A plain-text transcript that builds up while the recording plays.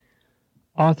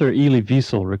Author Elie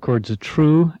Wiesel records a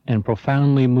true and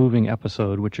profoundly moving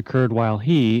episode which occurred while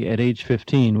he, at age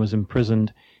 15, was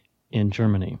imprisoned in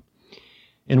Germany.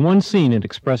 In one scene, it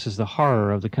expresses the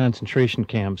horror of the concentration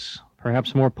camps,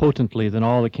 perhaps more potently than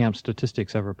all the camp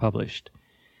statistics ever published.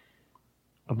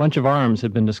 A bunch of arms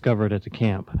had been discovered at the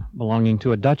camp, belonging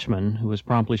to a Dutchman who was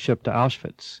promptly shipped to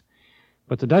Auschwitz.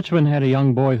 But the Dutchman had a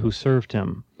young boy who served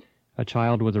him, a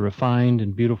child with a refined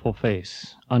and beautiful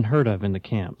face, unheard of in the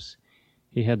camps.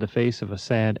 He had the face of a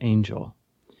sad angel.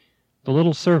 The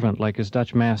little servant, like his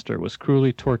Dutch master, was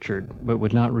cruelly tortured, but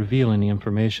would not reveal any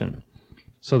information.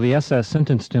 So the SS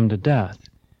sentenced him to death,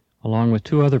 along with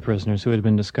 2 other prisoners who had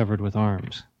been discovered with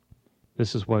arms.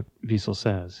 This is what Wiesel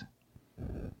says.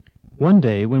 One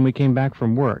day, when we came back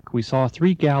from work, we saw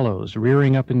 3 gallows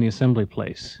rearing up in the assembly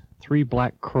place, 3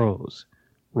 black crows.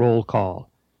 Roll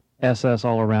call. SS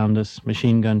all around us,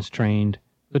 machine guns trained,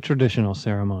 the traditional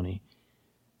ceremony.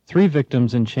 3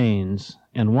 victims in chains,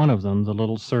 and one of them the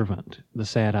little servant, the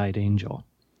sad-eyed angel.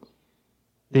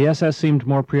 The SS seemed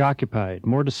more preoccupied,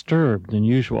 more disturbed than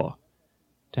usual.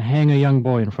 To hang a young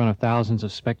boy in front of thousands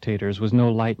of spectators was no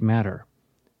light matter.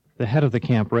 The head of the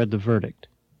camp read the verdict.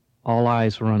 All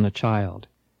eyes were on the child.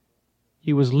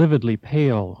 He was lividly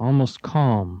pale, almost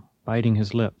calm, biting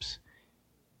his lips.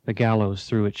 The gallows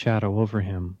threw its shadow over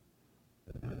him.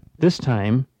 This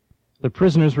time, the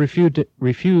prisoners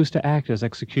refused to act as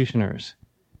executioners.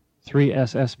 3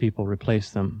 SS people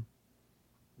replaced them.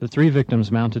 The 3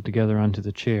 victims mounted together onto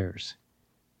the chairs.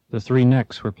 The 3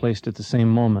 necks were placed at the same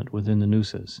moment within the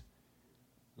nooses.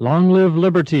 "Long live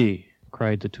liberty!"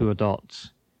 cried the 2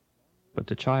 adults. But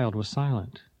the child was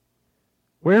silent.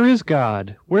 "Where is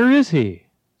God? Where is he?"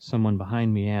 someone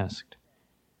behind me asked.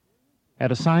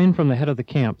 At a sign from the head of the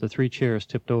camp, the 3 chairs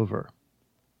tipped over.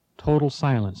 Total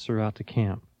silence throughout the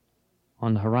camp.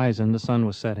 On the horizon, the sun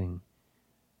was setting.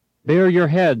 "Bare your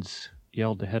heads!"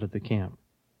 yelled the head of the camp.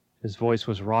 His voice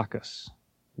was raucous.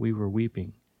 We were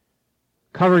weeping.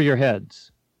 "Cover your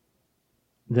heads!"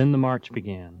 Then the march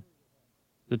began.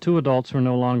 The 2 adults were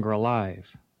no longer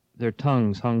alive. Their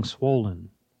tongues hung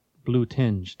swollen,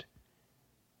 blue-tinged.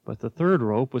 But the 3rd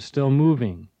rope was still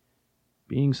moving.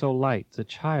 Being so light, the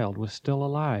child was still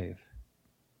alive.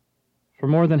 For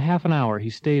more than half an hour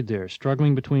he stayed there,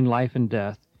 struggling between life and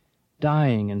death,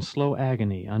 dying in slow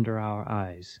agony under our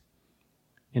eyes.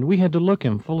 And we had to look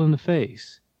him full in the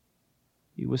face.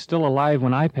 He was still alive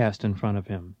when I passed in front of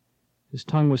him. His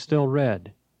tongue was still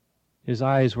red. His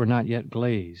eyes were not yet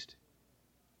glazed.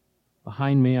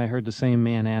 Behind me I heard the same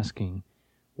man asking,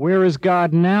 "Where is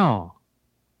God now?"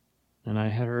 And I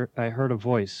heard a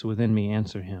voice within me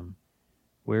answer him,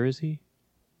 "Where is he?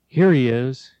 Here he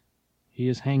is. He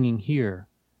is hanging here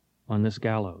on this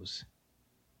gallows."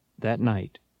 That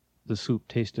night, the soup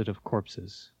tasted of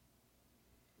corpses.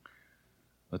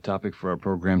 The topic for our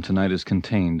program tonight is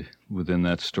contained within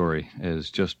that story,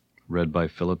 as just read by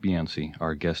Philip Yancey,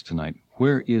 our guest tonight.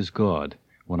 Where is God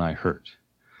when I hurt?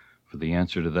 For the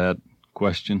answer to that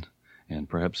question, and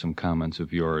perhaps some comments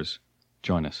of yours,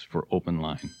 join us for Open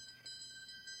Line.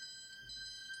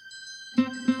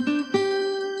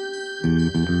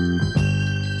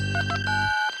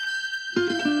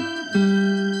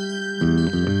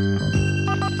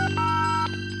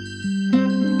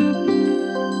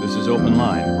 This is Open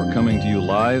Line. We're coming to you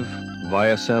live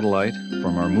via satellite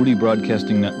from our Moody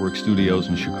Broadcasting Network studios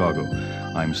in Chicago.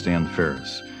 I'm Stan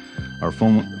Ferris. Our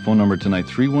phone number tonight,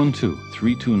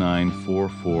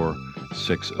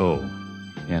 312-329-4460.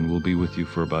 And we'll be with you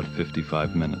for about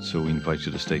 55 minutes, so we invite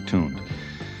you to stay tuned.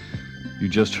 You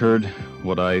just heard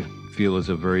what I feel is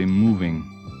a very moving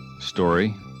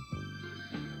story,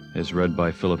 as read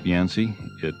by Philip Yancey.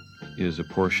 It is a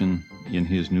portion in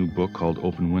his new book called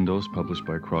Open Windows, published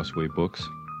by Crossway Books.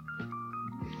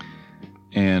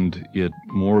 And it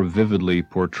more vividly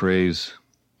portrays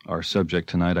our subject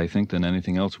tonight, I think, than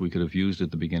anything else we could have used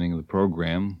at the beginning of the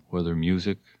program, whether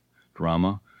music,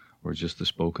 drama, or just the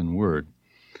spoken word.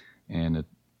 And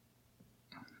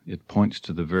it points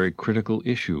to the very critical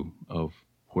issue of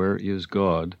where is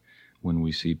God when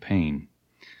we see pain.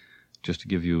 Just to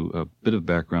give you a bit of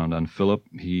background on Philip,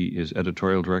 he is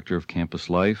editorial director of Campus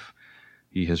Life.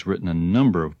 He has written a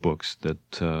number of books that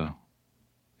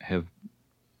have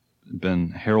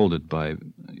been heralded by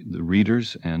the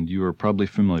readers, and you are probably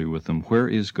familiar with them. Where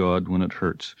is God When It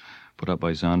Hurts? Put out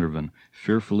by Zondervan.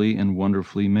 Fearfully and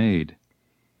Wonderfully Made.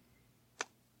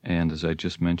 And as I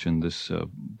just mentioned, this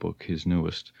book, his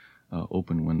newest,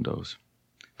 Open Windows.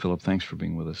 Philip, thanks for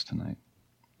being with us tonight.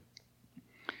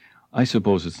 I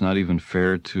suppose it's not even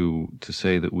fair to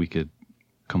say that we could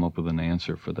come up with an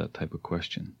answer for that type of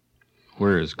question.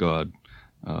 Where is God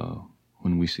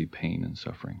when we see pain and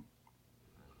suffering?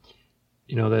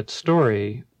 You know, that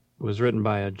story was written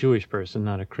by a Jewish person,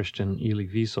 not a Christian, Elie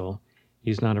Wiesel.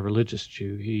 He's not a religious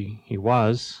Jew. He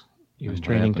was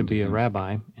training to be a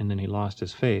rabbi, and then he lost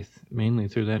his faith, mainly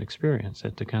through that experience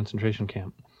at the concentration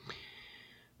camp.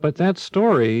 But that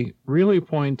story really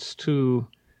points to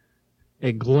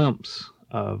a glimpse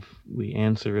of the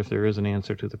answer, if there is an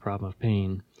answer to the problem of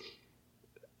pain.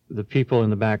 The people in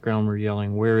the background were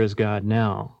yelling, "Where is God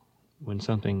now?" when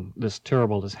something this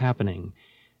terrible is happening.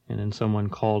 And then someone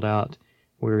called out,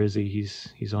 "Where is he?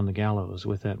 He's on the gallows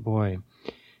with that boy."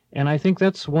 And I think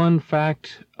that's one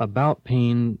fact about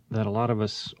pain that a lot of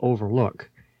us overlook.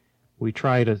 We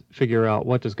try to figure out,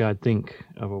 what does God think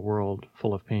of a world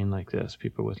full of pain like this?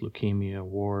 People with leukemia,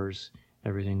 wars,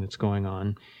 everything that's going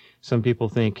on. Some people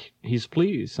think he's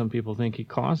pleased. Some people think he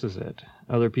causes it.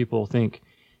 Other people think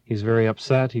he's very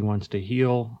upset. He wants to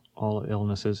heal all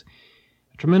illnesses.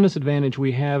 A tremendous advantage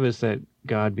we have is that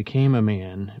God became a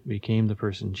man, became the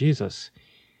person Jesus.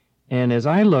 And as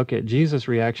I look at Jesus'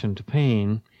 reaction to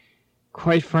pain,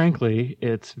 quite frankly,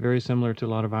 it's very similar to a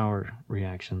lot of our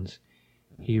reactions.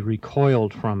 He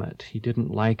recoiled from it. He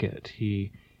didn't like it.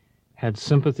 He had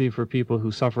sympathy for people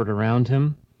who suffered around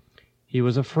him. He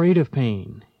was afraid of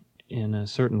pain. In a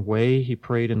certain way, he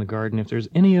prayed in the garden, "If there's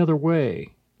any other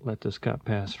way, let this cup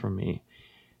pass from me."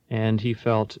 And he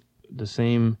felt the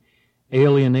same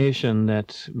alienation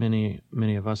that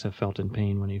many of us have felt in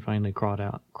pain when he finally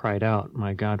cried out,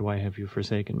 "My God, why have you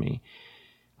forsaken me?"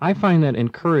 I find that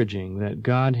encouraging, that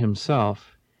God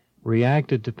himself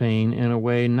reacted to pain in a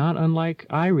way not unlike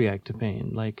I react to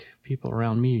pain, like people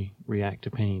around me react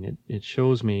to pain. It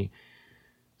shows me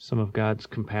some of God's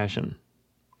compassion.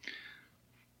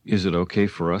 Is it okay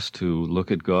for us to look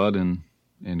at God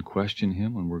and question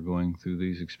him when we're going through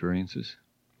these experiences?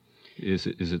 Is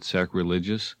it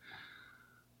sacrilegious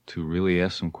to really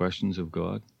ask some questions of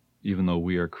God, even though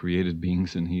we are created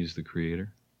beings and he's the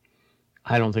creator?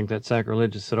 I don't think that's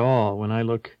sacrilegious at all. When I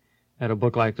look at a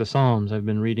book like the Psalms, I've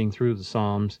been reading through the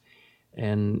Psalms,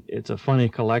 and it's a funny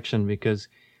collection because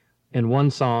in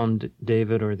one psalm,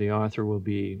 David or the author will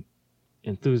be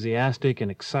enthusiastic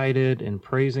and excited and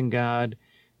praising God.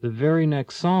 The very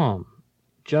next psalm,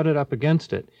 jutted up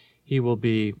against it, he will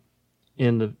be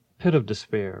in the pit of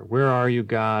despair. "Where are you,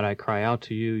 God? I cry out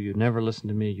to you. You never listen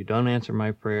to me. You don't answer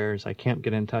my prayers. I can't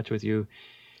get in touch with you."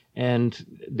 And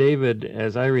David,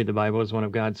 as I read the Bible, is one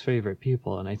of God's favorite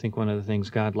people. And I think one of the things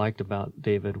God liked about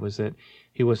David was that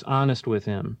he was honest with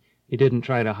him. He didn't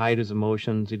try to hide his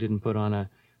emotions. He didn't put on a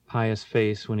pious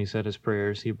face when he said his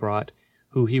prayers. He brought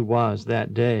who he was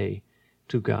that day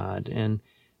to God. And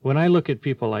when I look at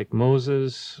people like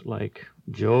Moses, like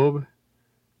Job,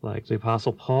 like the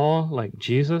Apostle Paul, like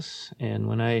Jesus, and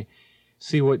when I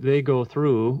see what they go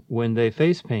through when they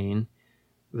face pain,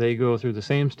 they go through the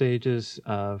same stages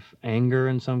of anger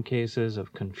in some cases,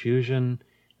 of confusion,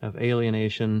 of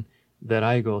alienation that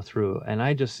I go through. And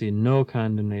I just see no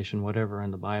condemnation whatever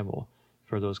in the Bible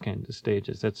for those kinds of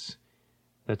stages. That's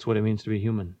what it means to be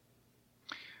human.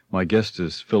 My guest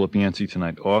is Philip Yancey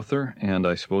tonight, author, and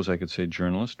I suppose I could say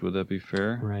journalist. Would that be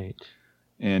fair? Right.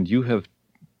 And you have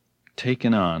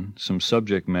taken on some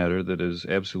subject matter that is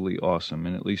absolutely awesome.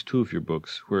 In at least two of your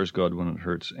books, Where's God When It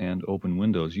Hurts and Open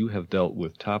Windows, you have dealt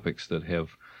with topics that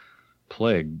have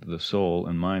plagued the soul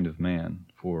and mind of man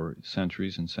for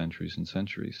centuries and centuries and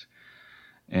centuries.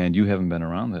 And you haven't been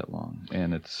around that long.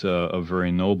 And it's a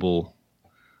very noble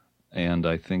and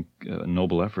I think a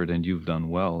noble effort, and you've done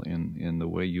well in the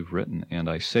way you've written. And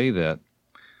I say that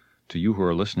to you who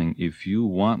are listening, if you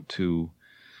want to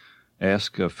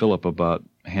ask Philip about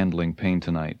handling pain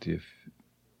tonight, if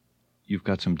you've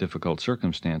got some difficult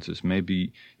circumstances,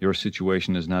 maybe your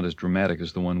situation is not as dramatic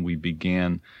as the one we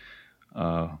began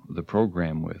the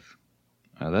program with.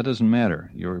 That doesn't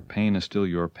matter. Your pain is still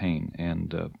your pain.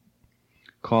 And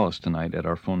call us tonight at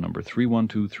our phone number,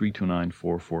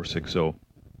 312-329-4460.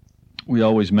 We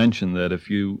always mention that if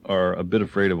you are a bit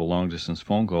afraid of a long-distance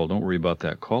phone call, don't worry about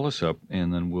that. Call us up,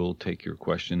 and then we'll take your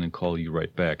question and call you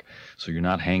right back. So you're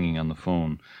not hanging on the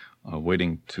phone,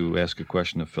 waiting to ask a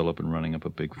question of Philip and running up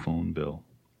a big phone bill.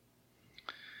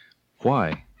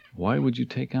 Why? Why would you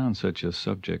take on such a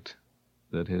subject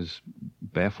that has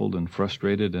baffled and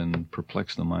frustrated and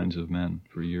perplexed the minds of men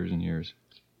for years and years?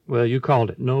 Well, you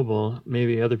called it noble.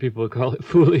 Maybe other people would call it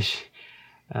foolish.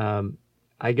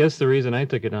 I guess the reason I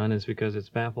took it on is because it's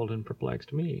baffled and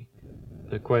perplexed me.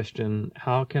 The question,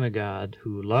 how can a God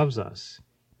who loves us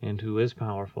and who is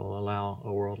powerful allow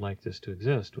a world like this to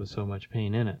exist with so much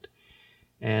pain in it?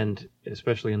 And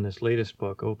especially in this latest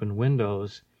book, Open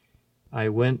Windows, I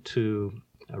went to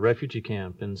a refugee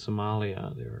camp in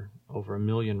Somalia. There are over 1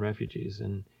 million refugees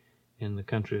in the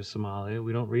country of Somalia.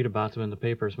 We don't read about them in the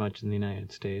papers much in the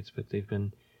United States, but they've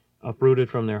been uprooted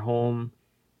from their home.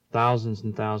 Thousands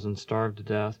and thousands starved to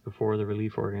death before the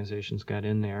relief organizations got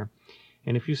in there.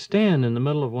 And if you stand in the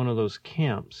middle of one of those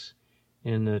camps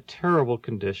in the terrible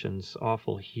conditions,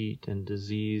 awful heat and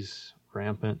disease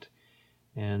rampant,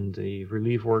 and the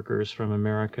relief workers from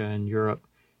America and Europe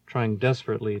trying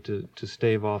desperately to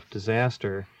stave off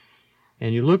disaster,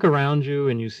 and you look around you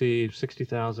and you see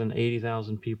 60,000,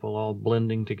 80,000 people all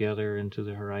blending together into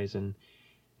the horizon,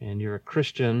 and you're a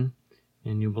Christian,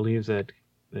 and you believe that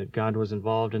God was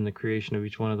involved in the creation of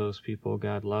each one of those people,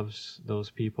 God loves those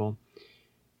people,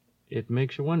 it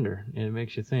makes you wonder, and it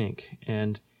makes you think.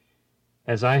 And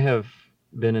as I have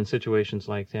been in situations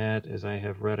like that, as I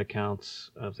have read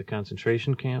accounts of the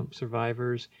concentration camp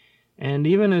survivors, and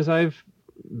even as I've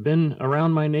been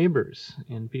around my neighbors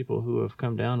and people who have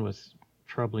come down with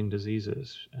troubling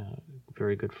diseases, a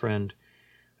very good friend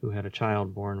who had a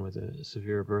child born with a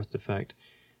severe birth defect,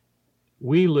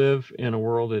 we live in a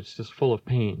world that's just full of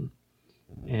pain,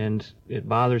 and it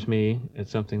bothers me.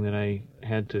 It's something that I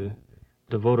had to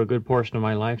devote a good portion of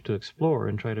my life to explore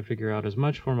and try to figure out as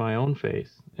much for my own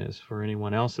faith as for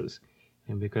anyone else's.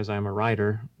 And because I'm a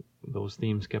writer, those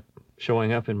themes kept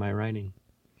showing up in my writing.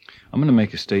 I'm going to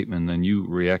make a statement, then you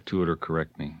react to it or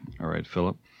correct me. All right,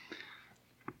 Philip?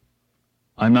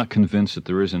 I'm not convinced that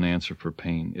there is an answer for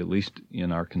pain, at least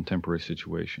in our contemporary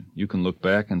situation. You can look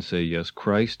back and say, yes,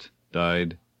 Christ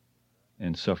died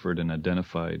and suffered and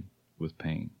identified with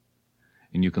pain.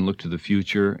 And you can look to the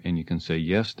future and you can say,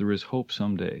 yes, there is hope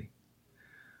someday.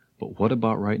 But what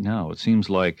about right now? It seems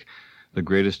like the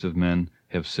greatest of men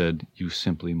have said, you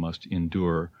simply must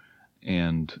endure,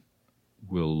 and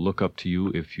we'll look up to you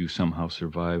if you somehow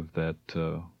survive that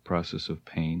process of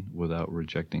pain without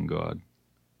rejecting God.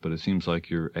 But it seems like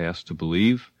you're asked to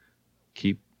believe,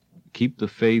 keep the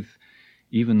faith,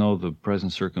 even though the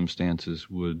present circumstances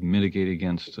would mitigate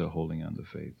against holding on to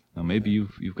faith. Now, maybe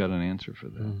you've got an answer for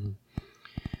that. Mm-hmm.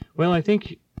 Well, I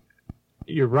think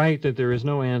you're right that there is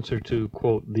no answer to,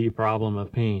 quote, the problem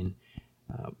of pain.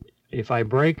 If I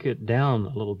break it down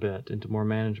a little bit into more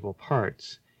manageable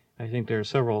parts, I think there are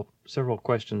several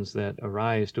questions that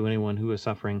arise to anyone who is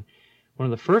suffering. One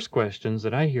of the first questions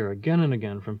that I hear again and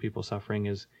again from people suffering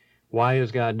is, why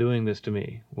is God doing this to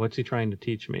me? What's he trying to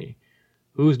teach me?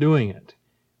 Who's doing it?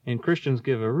 And Christians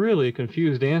give a really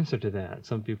confused answer to that.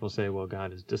 Some people say, well,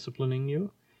 God is disciplining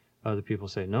you. Other people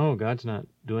say, no, God's not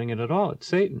doing it at all. It's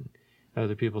Satan.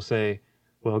 Other people say,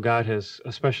 well, God has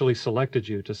especially selected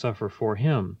you to suffer for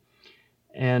him.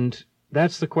 And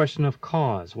that's the question of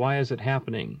cause. Why is it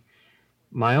happening?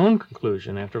 My own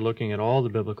conclusion, after looking at all the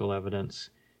biblical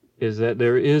evidence, is that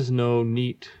there is no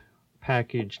neat,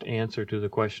 packaged answer to the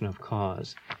question of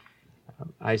cause.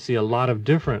 I see a lot of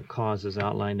different causes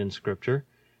outlined in Scripture,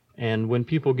 and when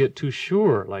people get too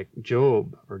sure, like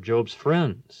Job or Job's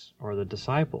friends or the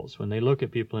disciples, when they look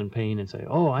at people in pain and say,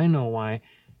 oh, I know why,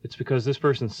 it's because this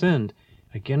person sinned,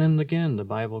 again and again the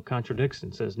Bible contradicts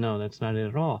and says, no, that's not it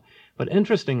at all. But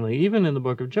interestingly, even in the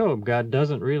book of Job, God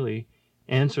doesn't really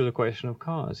answer the question of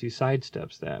cause. He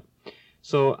sidesteps that.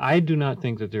 So I do not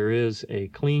think that there is a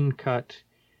clean-cut,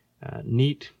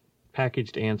 neat,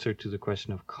 packaged answer to the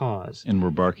question of cause. And we're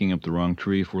barking up the wrong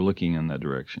tree if we're looking in that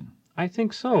direction. I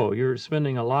think so. You're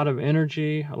spending a lot of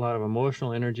energy, a lot of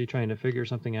emotional energy trying to figure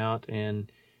something out,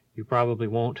 and you probably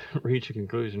won't reach a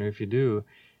conclusion. Or if you do,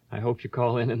 I hope you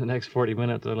call in the next 40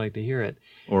 minutes. I'd like to hear it.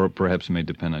 Or perhaps it may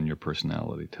depend on your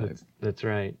personality type. That's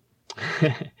right.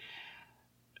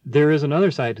 There is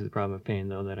another side to the problem of pain,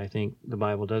 though, that I think the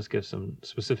Bible does give some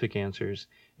specific answers,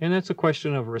 and that's a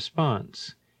question of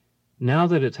response. Now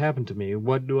that it's happened to me,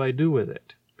 what do I do with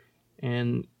it?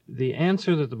 And the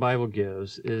answer that the Bible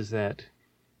gives is that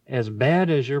as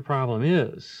bad as your problem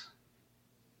is,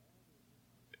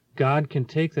 God can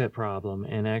take that problem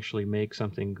and actually make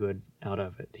something good out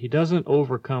of it. He doesn't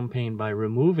overcome pain by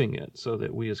removing it so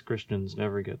that we as Christians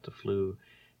never get the flu,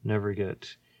 never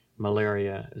get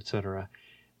malaria, etc.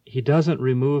 He doesn't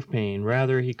remove pain.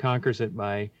 Rather, he conquers it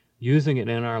by using it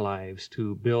in our lives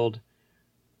to build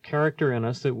character in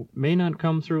us that may not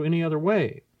come through any other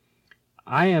way.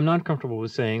 I am not comfortable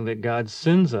with saying that God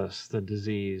sends us the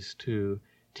disease to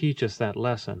teach us that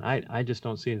lesson. I just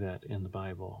don't see that in the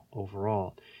Bible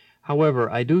overall.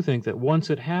 However, I do think that once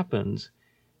it happens,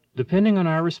 depending on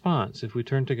our response, if we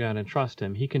turn to God and trust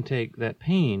him, he can take that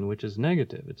pain, which is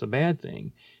negative, it's a bad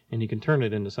thing, and he can turn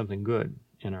it into something good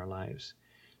in our lives.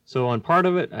 So on part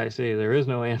of it, I say there is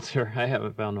no answer. I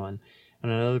haven't found one. On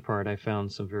another part, I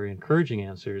found some very encouraging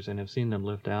answers and have seen them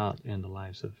lived out in the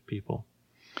lives of people.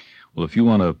 Well, if you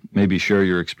want to maybe share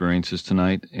your experiences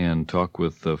tonight and talk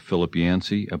with Philip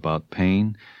Yancey about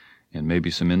pain and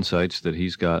maybe some insights that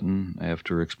he's gotten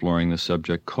after exploring this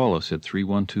subject, call us at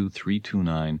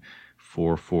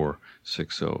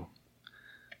 312-329-4460.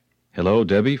 Hello,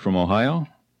 Debbie from Ohio?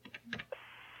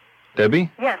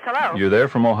 Debbie? Yes, hello. You're there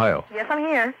from Ohio? Yes, I'm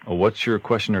here. Oh, what's your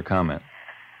question or comment?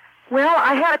 Well,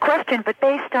 I had a question, but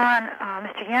based on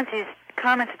Mr. Yancey's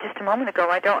comments just a moment ago,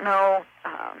 I don't know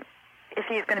if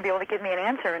he's going to be able to give me an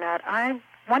answer or not. I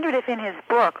wondered if in his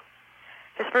book,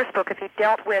 his first book, if he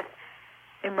dealt with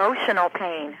emotional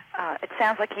pain. It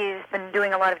sounds like he's been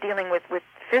doing a lot of dealing with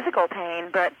physical pain,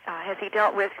 but has he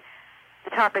dealt with the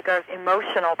topic of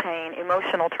emotional pain,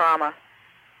 emotional trauma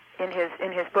in his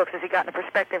books? Has he gotten a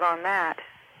perspective on that?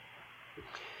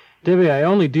 Debbie, I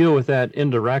only deal with that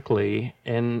indirectly,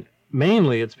 and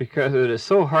mainly it's because it is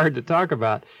so hard to talk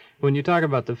about. When you talk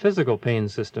about the physical pain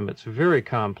system, it's very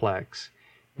complex.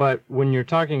 But when you're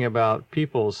talking about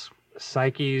people's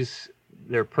psyches,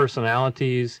 their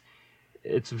personalities,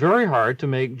 it's very hard to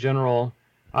make general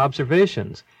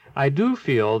observations. I do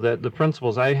feel that the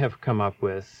principles I have come up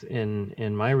with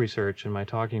in my research and my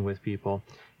talking with people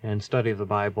and study of the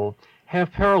Bible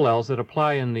have parallels that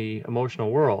apply in the emotional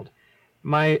world.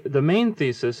 The main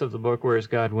thesis of the book, Where is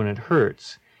God When It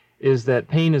Hurts, is that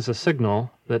pain is a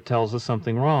signal that tells us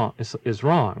something wrong is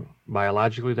wrong.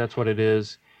 Biologically, that's what it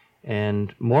is,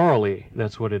 and morally,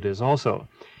 that's what it is also.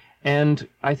 And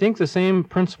I think the same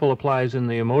principle applies in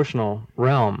the emotional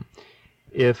realm.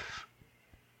 If,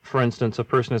 for instance, a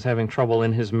person is having trouble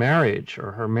in his marriage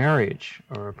or her marriage,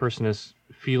 or a person is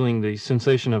feeling the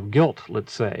sensation of guilt,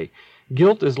 let's say,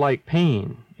 guilt is like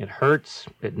pain. It hurts,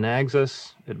 it nags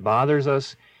us, it bothers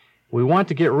us. We want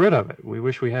to get rid of it. We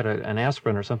wish we had an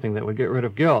aspirin or something that would get rid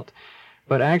of guilt.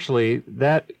 But actually,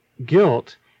 that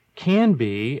guilt can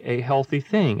be a healthy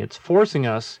thing. It's forcing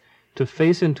us to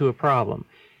face into a problem.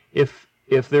 If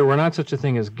there were not such a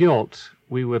thing as guilt,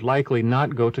 we would likely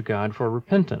not go to God for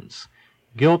repentance.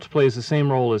 Guilt plays the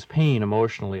same role as pain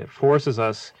emotionally. It forces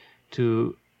us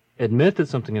to admit that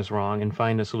something is wrong and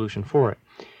find a solution for it.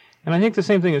 And I think the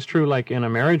same thing is true like in a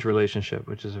marriage relationship,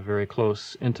 which is a very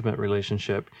close, intimate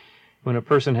relationship. When a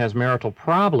person has marital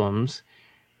problems,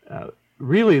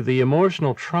 really the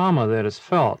emotional trauma that is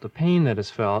felt, the pain that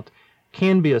is felt,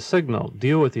 can be a signal.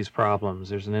 Deal with these problems.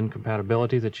 There's an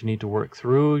incompatibility that you need to work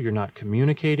through. You're not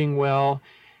communicating well.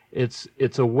 It's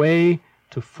a way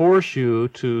to force you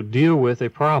to deal with a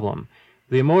problem.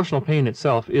 The emotional pain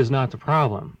itself is not the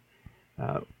problem.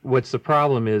 What's the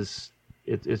problem is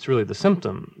it's really the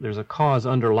symptom. There's a cause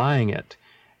underlying it.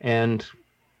 And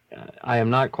I am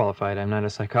not qualified. I'm not a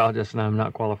psychologist, and I'm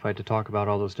not qualified to talk about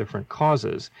all those different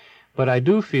causes. But I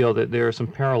do feel that there are some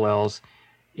parallels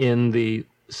in the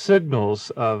signals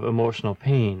of emotional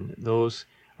pain. Those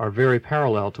are very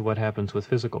parallel to what happens with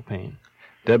physical pain.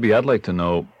 Debbie, I'd like to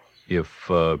know if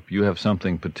you have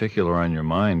something particular on your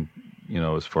mind,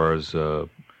 as far as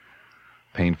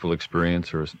painful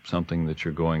experience or something that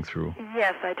you're going through.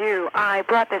 Yes, I do. I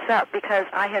brought this up because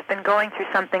I have been going through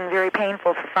something very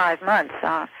painful for 5 months,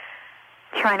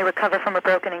 trying to recover from a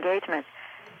broken engagement.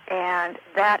 And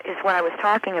that is what I was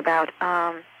talking about.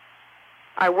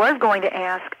 I was going to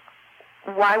ask,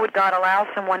 why would God allow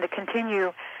someone to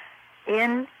continue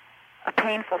in a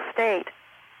painful state,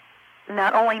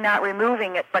 not only not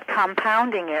removing it, but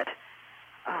compounding it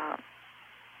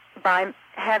by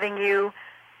having you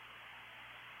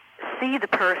see the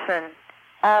person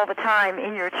all the time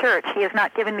in your church. He has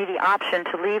not given me the option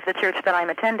to leave the church that I'm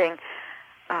attending,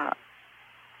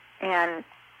 and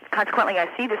consequently I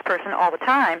see this person all the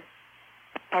time,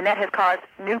 and that has caused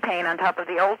new pain on top of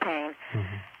the old pain.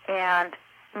 Mm-hmm. And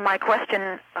my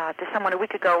question to someone a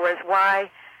week ago was, why,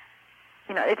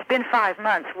 it's been 5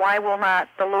 months, why will not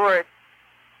the Lord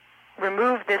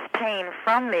remove this pain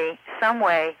from me some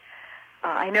way?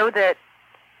 I know that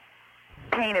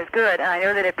pain is good, and I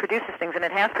know that it produces things, and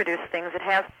it has produced things. It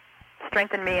has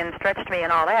strengthened me and stretched me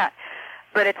and all that.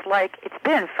 But it's like, it's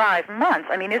been 5 months.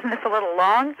 I mean, isn't this a little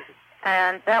long?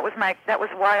 And that was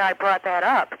why I brought that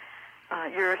up.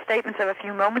 Your statements of a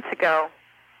few moments ago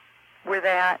were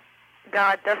that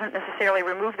God doesn't necessarily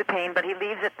remove the pain, but he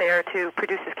leaves it there to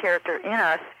produce his character in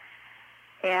us.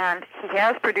 And he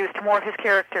has produced more of his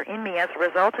character in me as a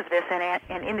result of this, and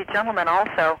in the gentleman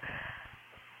also.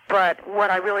 But what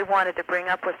I really wanted to bring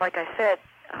up was, like I said,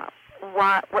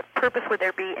 what purpose would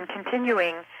there be in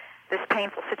continuing this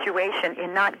painful situation,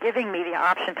 in not giving me the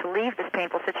option to leave this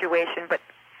painful situation, but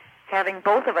having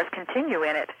both of us continue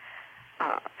in it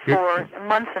for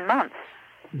months and months?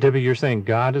 Debbie, you're saying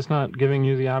God is not giving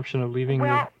you the option of leaving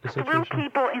the situation? Well, through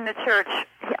people in the church,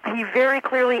 he very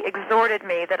clearly exhorted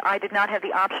me that I did not have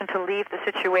the option to leave the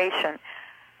situation.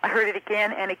 I heard it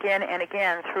again and again and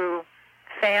again through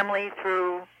family,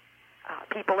 through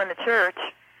people in the church,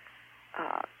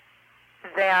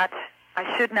 that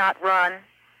I should not run,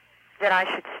 that I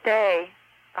should stay.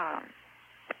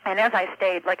 And as I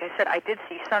stayed, like I said, I did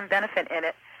see some benefit in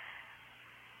it.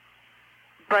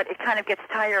 But it kind of gets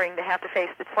tiring to have to face.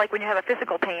 It's like when you have a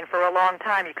physical pain for a long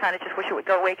time, you kind of just wish it would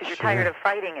go away because you're tired of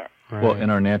fighting it. Right. Well,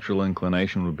 and our natural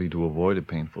inclination would be to avoid a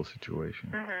painful situation.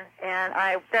 Mm-hmm.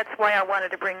 And that's why I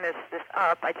wanted to bring this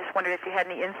up. I just wondered if you had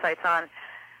any insights on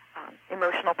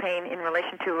emotional pain in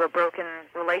relation to a broken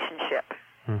relationship.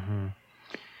 Mm-hmm.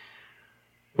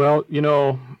 Well, you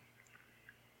know,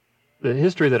 the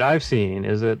history that I've seen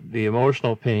is that the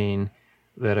emotional pain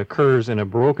that occurs in a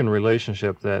broken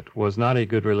relationship that was not a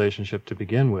good relationship to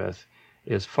begin with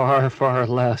is far, far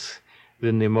less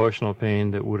than the emotional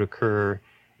pain that would occur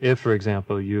if, for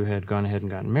example, you had gone ahead and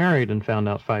gotten married and found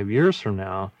out 5 years from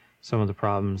now some of the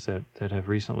problems that have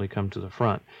recently come to the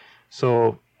front.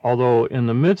 So, although in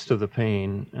the midst of the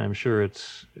pain, I'm sure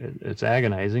it's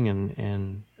agonizing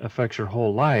and affects your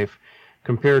whole life,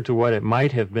 compared to what it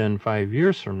might have been 5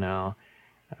 years from now,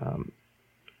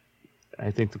 I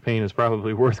think the pain is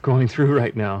probably worth going through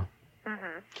right now.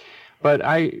 Mm-hmm. But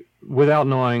without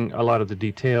knowing a lot of the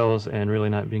details and really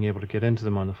not being able to get into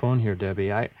them on the phone here,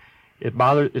 Debbie,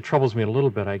 it troubles me a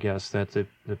little bit, I guess, that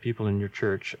the people in your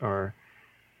church are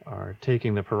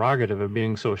taking the prerogative of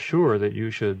being so sure that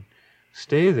you should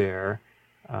stay there.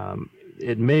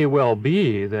 It may well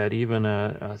be that even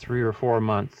a 3 or 4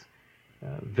 month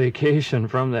vacation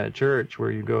from that church where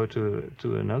you go to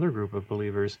another group of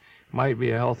believers might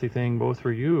be a healthy thing both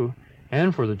for you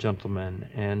and for the gentleman.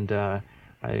 And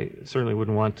I certainly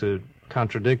wouldn't want to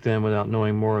contradict them without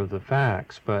knowing more of the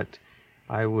facts, but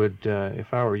I would,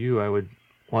 if I were you, I would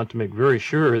want to make very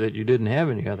sure that you didn't have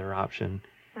any other option.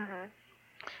 Mm-hmm.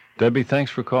 Debbie,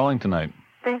 thanks for calling tonight.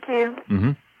 Thank you.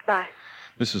 Mm-hmm. Bye.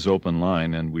 This is Open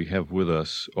Line, and we have with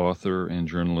us author and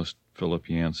journalist Philip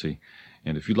Yancey.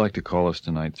 And if you'd like to call us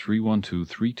tonight,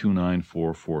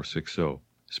 312-329-4460,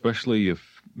 especially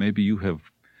if maybe you have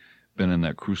been in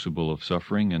that crucible of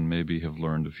suffering and maybe have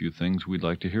learned a few things, we'd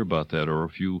like to hear about that. Or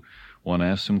if you want to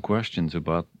ask some questions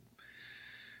about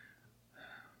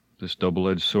this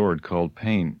double-edged sword called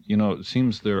pain. You know, it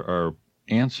seems there are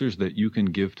answers that you can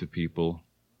give to people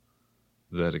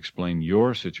that explain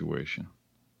your situation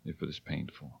if it is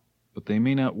painful, but they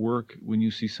may not work when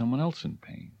you see someone else in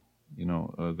pain. You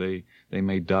know, they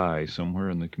may die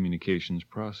somewhere in the communications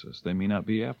process. They may not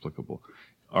be applicable.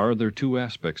 Are there two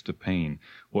aspects to pain?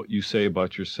 What you say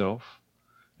about yourself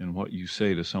and what you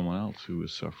say to someone else who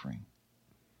is suffering?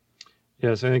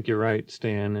 Yes, I think you're right,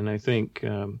 Stan. And I think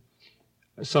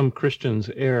some Christians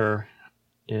err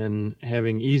in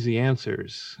having easy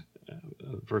answers, a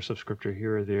verse of Scripture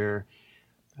here or there,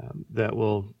 that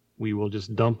we will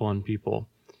just dump on people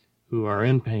who are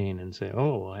in pain and say,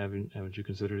 oh, well, haven't you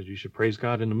considered you should praise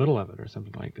God in the middle of it or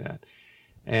something like that.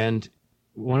 And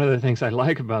one of the things I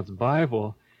like about the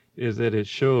Bible is that it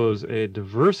shows a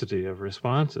diversity of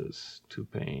responses to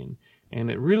pain, and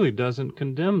it really doesn't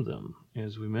condemn them.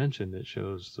 As we mentioned, it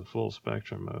shows the full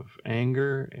spectrum of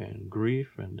anger and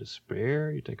grief and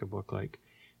despair. You take a book like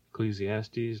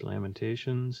Ecclesiastes,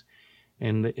 Lamentations,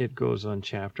 and it goes on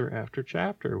chapter after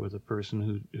chapter with a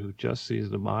person who just sees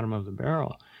the bottom of the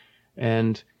barrel.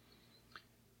 And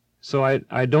so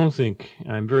I don't think,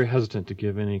 I'm very hesitant to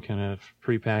give any kind of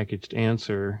prepackaged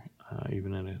answer,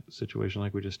 even in a situation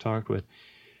like we just talked with,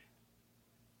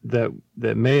 that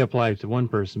may apply to one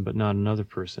person but not another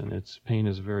person. Pain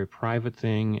is a very private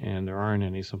thing, and there aren't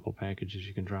any simple packages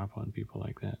you can drop on people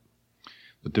like that.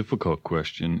 The difficult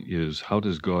question is, how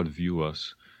does God view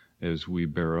us as we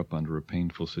bear up under a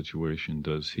painful situation?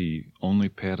 Does he only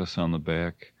pat us on the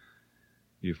back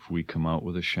if we come out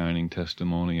with a shining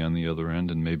testimony on the other end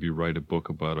and maybe write a book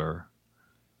about our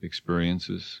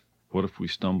experiences? What if we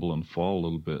stumble and fall a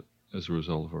little bit as a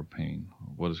result of our pain?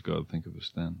 What does God think of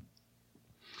us then?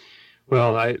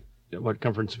 Well, what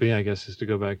comforts me, I guess, is to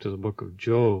go back to the book of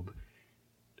Job.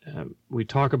 We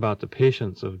talk about the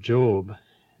patience of Job.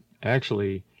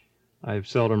 Actually, I've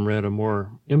seldom read a more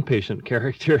impatient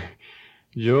character.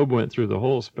 Job went through the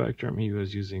whole spectrum. He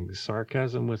was using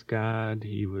sarcasm with God.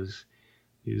 He was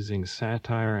using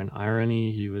satire and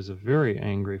irony. He was a very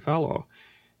angry fellow.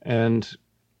 And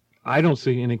I don't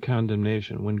see any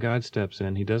condemnation. When God steps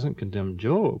in, he doesn't condemn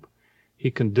Job.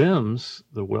 He condemns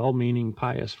the well-meaning,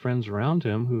 pious friends around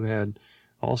him who had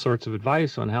all sorts of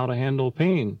advice on how to handle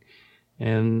pain.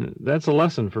 And that's a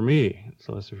lesson for me. It's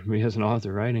a lesson for me as an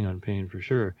author writing on pain, for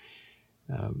sure.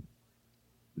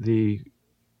 The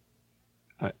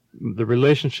the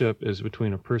relationship is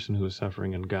between a person who is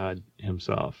suffering and God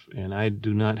himself. And I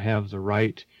do not have the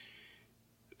right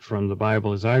from the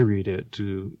Bible as I read it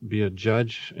to be a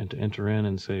judge and to enter in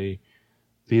and say,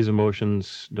 these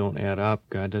emotions don't add up,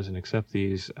 God doesn't accept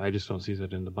these. I just don't see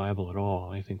that in the Bible at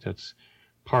all. I think that's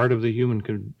part of the human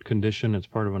condition. It's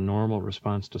part of a normal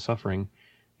response to suffering,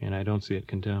 and I don't see it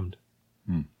condemned.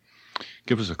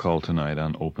 Give us a call tonight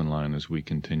on Open Line as we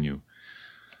continue.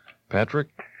 Patrick?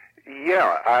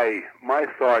 Yeah, my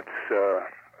thoughts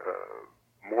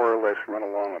more or less run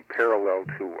along a parallel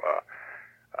to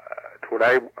what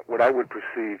I would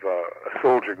perceive a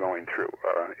soldier going through,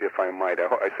 if I might.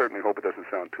 I certainly hope it doesn't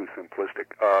sound too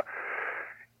simplistic.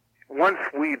 Once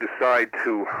we decide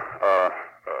to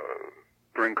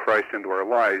bring Christ into our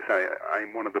lives,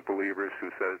 I'm one of the believers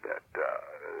who says that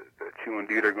you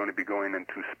indeed are going to be going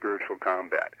into spiritual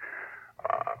combat.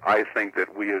 I think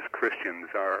that we as Christians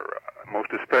are, most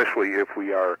especially if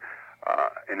we are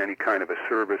in any kind of a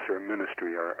service or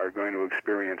ministry, are going to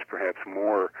experience perhaps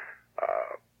more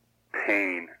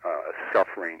pain,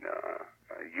 suffering,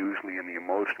 usually in the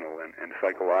emotional and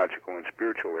psychological and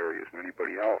spiritual areas than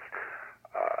anybody else.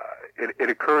 It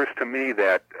occurs to me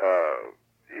that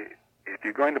if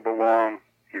you're going to belong,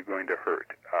 you're going to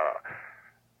hurt.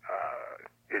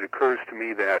 It occurs to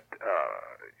me that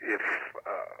if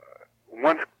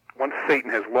once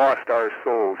Satan has lost our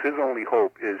souls, his only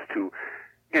hope is to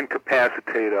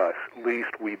incapacitate us,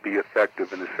 lest we be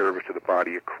effective in the service of the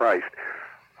body of Christ.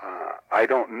 I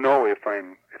don't know if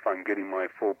I'm getting my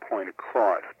full point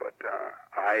across, but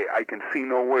I can see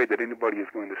no way that anybody is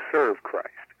going to serve Christ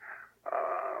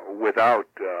without,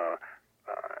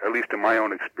 at least in my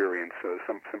own experience,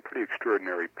 some pretty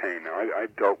extraordinary pain. Now,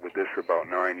 I've dealt with this for about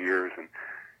 9 years, and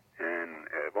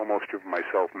I've almost driven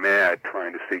myself mad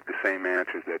trying to seek the same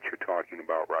answers that you're talking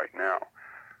about right now.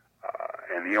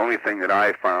 And the only thing that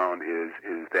I found is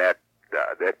that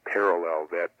parallel,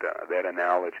 that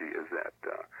analogy is that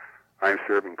I'm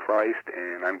serving Christ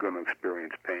and I'm going to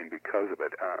experience pain because of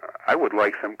it. I would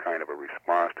like some kind of a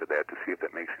response to that to see if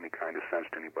that makes any kind of sense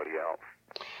to anybody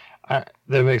else.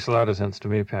 That makes a lot of sense to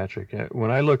me, Patrick. When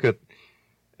I look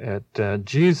at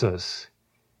Jesus,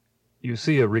 you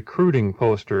see a recruiting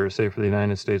poster, say for the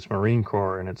United States Marine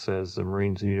Corps, and it says the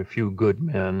Marines need a few good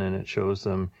men, and it shows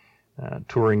them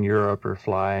touring Europe or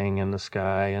flying in the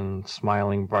sky and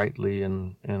smiling brightly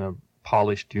in a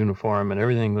polished uniform, and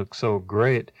everything looks so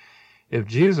great. If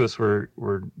Jesus were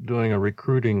doing a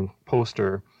recruiting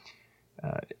poster,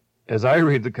 as I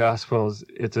read the Gospels,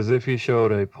 it's as if he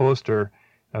showed a poster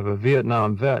of a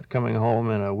Vietnam vet coming home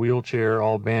in a wheelchair,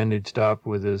 all bandaged up,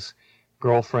 with his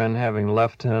girlfriend having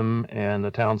left him and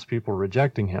the townspeople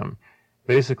rejecting him.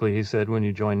 Basically, he said, when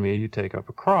you join me, you take up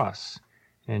a cross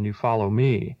and you follow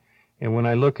me. And when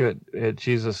I look at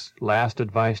Jesus' last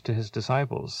advice to his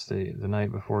disciples, the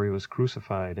night before he was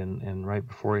crucified and right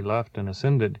before he left and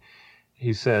ascended,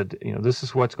 he said, this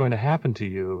is what's going to happen to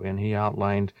you. And he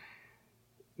outlined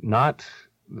not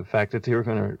the fact that they were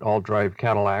going to all drive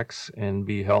Cadillacs and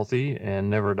be healthy and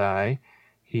never die.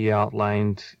 He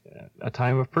outlined a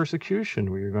time of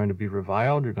persecution where you're going to be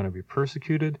reviled, you're going to be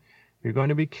persecuted, you're going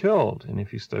to be killed. And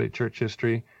if you study church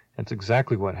history, that's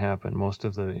exactly what happened. Most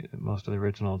of the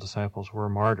original disciples were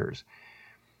martyrs.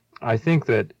 I think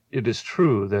that it is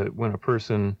true that when a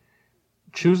person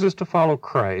chooses to follow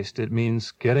Christ, it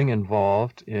means getting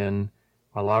involved in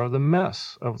a lot of the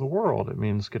mess of the world. It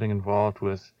means getting involved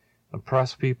with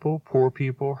oppressed people, poor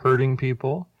people, hurting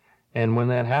people. And when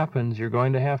that happens, you're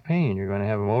going to have pain. You're going to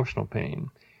have emotional pain.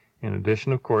 In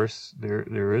addition, of course,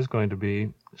 there is going to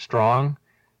be strong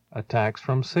attacks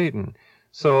from Satan.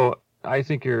 So I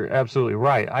think you're absolutely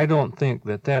right. I don't think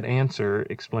that answer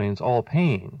explains all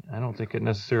pain. I don't think it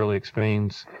necessarily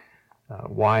explains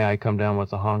why I come down with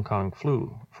the Hong Kong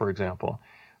flu, for example.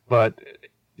 But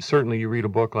certainly you read a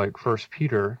book like 1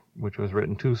 Peter, which was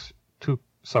written to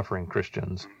suffering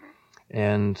Christians,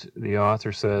 and the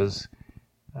author says,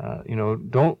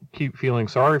 don't keep feeling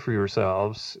sorry for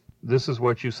yourselves. This is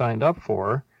what you signed up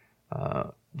for.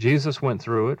 Jesus went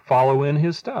through it. Follow in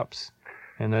his steps.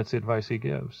 And that's the advice he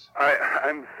gives.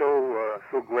 I'm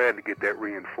so glad to get that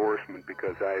reinforcement,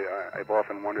 because I've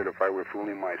often wondered if I were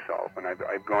fooling myself, and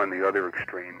I've gone the other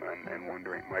extreme and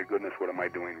wondering, my goodness, what am I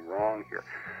doing wrong here?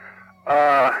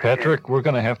 Patrick, we're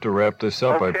going to have to wrap this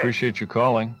up. Okay. I appreciate you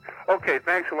calling. Okay,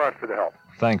 thanks a lot for the help.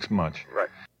 Thanks much. Right.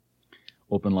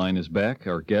 Open Line is back.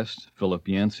 Our guest, Philip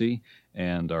Yancey,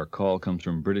 and our call comes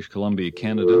from British Columbia,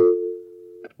 Canada.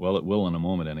 Well, it will in a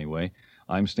moment anyway.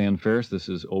 I'm Stan Ferris. This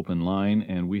is Open Line,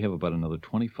 and we have about another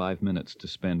 25 minutes to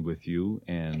spend with you.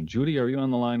 And Judy, are you on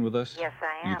the line with us? Yes,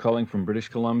 I am. Are you calling from British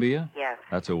Columbia? Yes.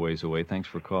 That's a ways away. Thanks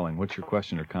for calling. What's your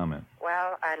question or comment?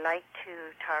 Well, I'd like to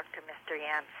talk to Mr.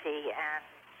 Yancey and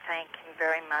thank him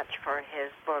very much for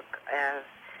his book as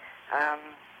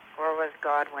Where Was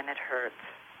God When It Hurts?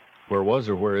 Where was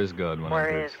or where is God when it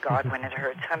hurts? Where is God when it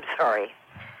hurts? I'm sorry.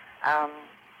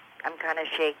 I'm kind of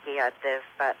shaky at this,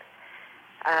 but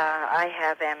I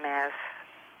have MS,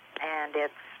 and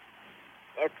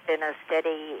it's been a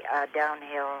steady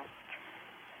downhill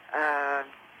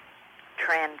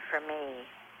trend for me,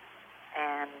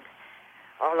 and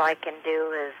all I can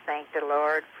do is thank the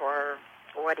Lord for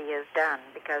what He has done,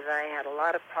 because I had a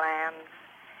lot of plans,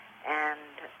 and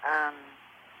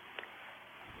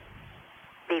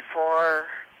before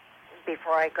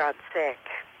I got sick,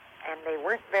 and they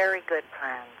weren't very good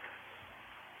plans.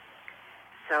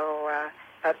 So,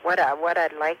 but what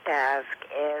I'd like to ask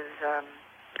is,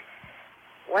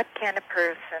 what can a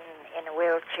person in a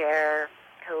wheelchair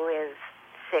who is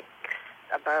sick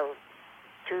about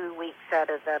 2 weeks out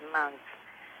of the month,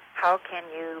 how can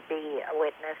you be a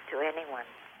witness to anyone?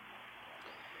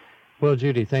 Well,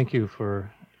 Judy, thank you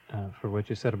for what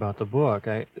you said about the book.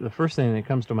 The first thing that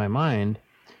comes to my mind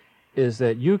is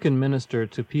that you can minister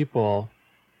to people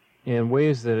in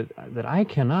ways that I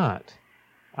cannot.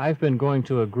 I've been going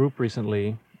to a group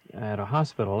recently at a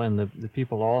hospital, and the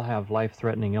people all have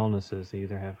life-threatening illnesses. They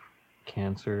either have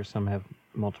cancer, some have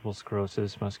multiple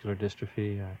sclerosis, muscular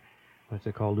dystrophy, what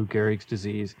they call Lou Gehrig's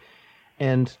disease.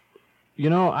 And, you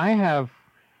know, I have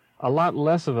a lot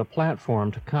less of a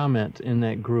platform to comment in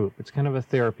that group. It's kind of a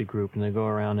therapy group, and they go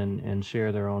around and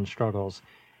share their own struggles.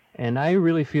 And I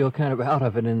really feel kind of out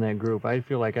of it in that group. I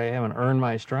feel like I haven't earned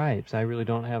my stripes. I really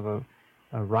don't have a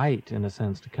right, in a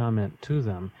sense, to comment to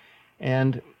them.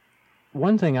 And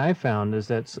one thing I found is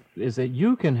that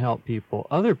you can help people,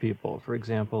 other people, for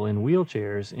example, in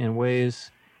wheelchairs, in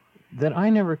ways that I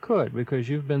never could, because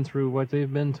you've been through what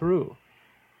they've been through.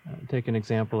 Take an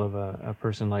example of a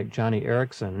person like Johnny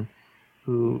Erickson,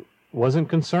 who wasn't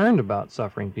concerned about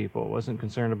suffering people, wasn't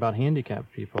concerned about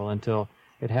handicapped people until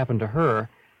it happened to her.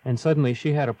 And suddenly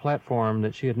she had a platform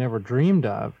that she had never dreamed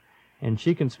of, and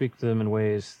she can speak to them in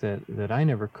ways that I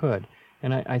never could.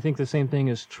 And I think the same thing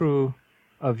is true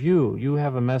of you. You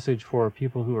have a message for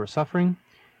people who are suffering.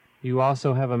 You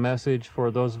also have a message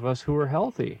for those of us who are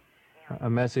healthy,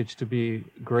 a message to be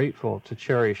grateful, to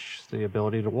cherish the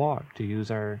ability to walk, to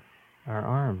use our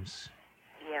arms.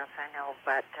 Yes, I know,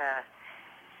 but,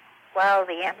 well,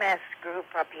 the MS group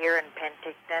up here in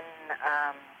Penticton,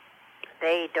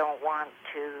 they don't want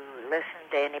to listen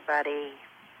to anybody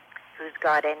who's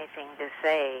got anything to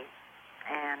say,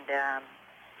 and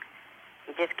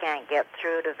you just can't get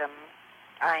through to them.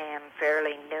 I am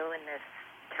fairly new in this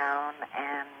town,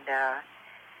 and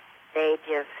they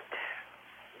just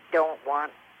don't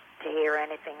want to hear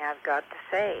anything I've got to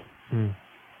say.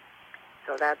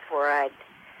 So that's where I'd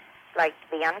like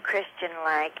to be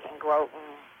unchristian-like and go out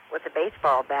with a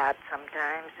baseball bat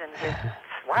sometimes and just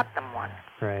swat them one.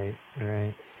 Right.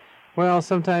 Well,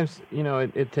 sometimes, you know,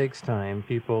 it takes time.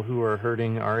 People who are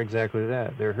hurting are exactly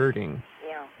that. They're hurting.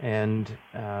 Yeah. And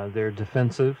they're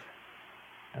defensive.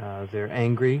 They're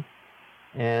angry.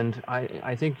 And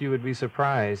I think you would be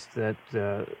surprised that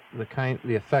the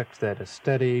effect that a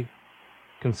steady,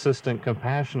 consistent,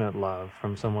 compassionate love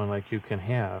from someone like you can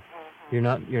have.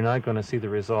 Mm-hmm. You're not going to see the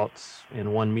results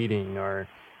in one meeting or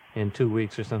in 2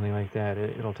 weeks or something like that.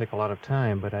 It'll take a lot of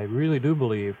time, but I really do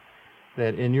believe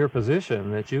that in your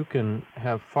position that you can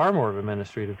have far more of a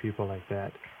ministry to people like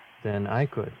that than I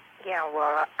could. Yeah,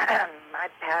 well, my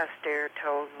pastor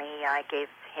told me, I gave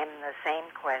him the same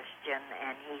question,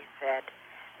 and he said,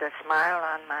 the smile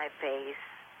on my face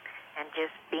and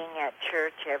just being at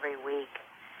church every week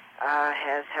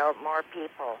has helped more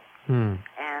people.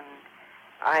 And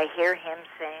I hear him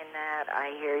saying that, I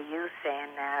hear you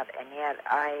saying that, and yet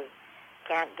I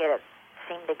can't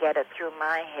seem to get it through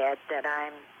my head that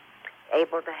I'm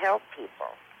able to help people.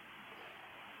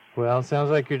 Well, it sounds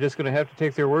like you're just going to have to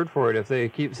take their word for it if they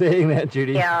keep saying that,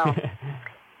 Judy. Yeah,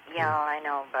 I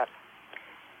know, but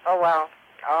oh well,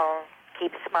 I'll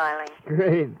keep smiling.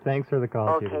 Great, thanks for the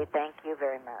call, Judy. Okay, thank you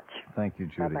very much. Thank you,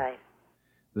 Judy. Bye-bye.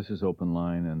 This is Open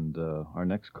Line, and our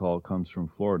next call comes from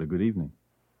Florida. Good evening.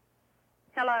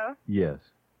 Hello? Yes.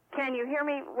 Can you hear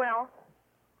me well?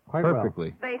 Quite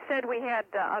perfectly. They said we had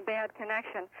a bad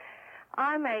connection.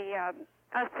 I'm a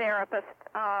therapist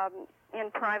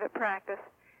in private practice,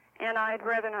 and I'd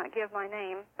rather not give my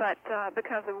name, but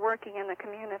because of working in the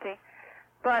community.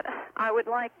 But I would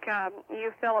like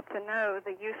you, Philip, to know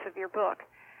the use of your book.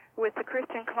 with the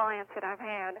Christian clients that I've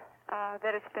had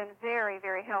that it's been very,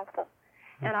 very helpful.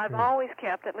 And I've always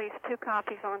kept at least 2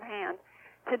 copies on hand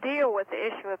to deal with the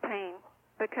issue of pain,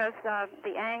 because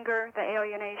the anger, the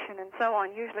alienation, and so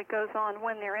on usually goes on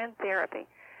when they're in therapy.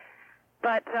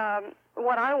 But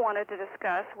what I wanted to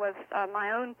discuss was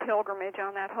my own pilgrimage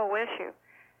on that whole issue.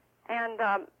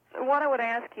 And what I would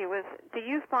ask you is, do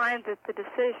you find that the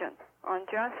decisions on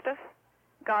justice,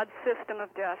 God's system of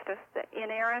justice, the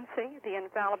inerrancy, the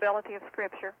infallibility of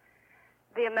Scripture,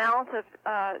 the amount of,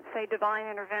 say, divine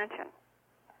intervention,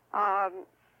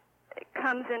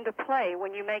 comes into play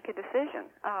when you make a decision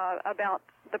about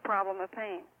the problem of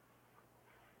pain?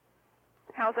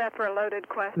 How's that for a loaded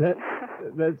question?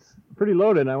 That's pretty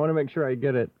loaded, and I want to make sure I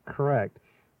get it correct.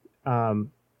 Do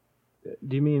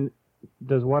you mean,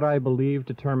 does what I believe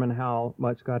determine how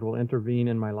much God will intervene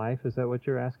in my life? Is that what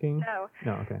you're asking? No.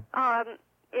 No, okay.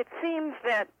 It seems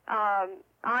that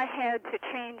I had to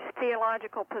change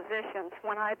theological positions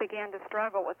when I began to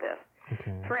struggle with this.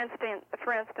 Okay. For instance,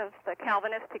 the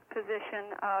Calvinistic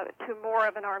position to more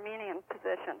of an Armenian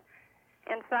position.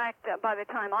 In fact, by the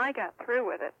time I got through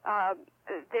with it, I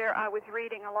was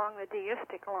reading along the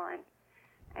deistic line,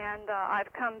 and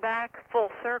I've come back full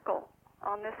circle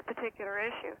on this particular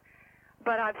issue.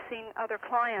 But I've seen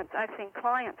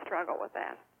clients struggle with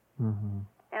that. Mm-hmm.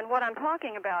 And what I'm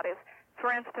talking about is,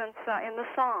 for instance, in the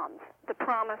Psalms, the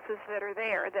promises that are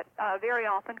there that very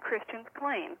often Christians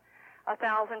claim.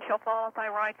 1,000 shall fall at thy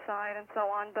right side, and so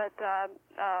on, but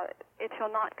it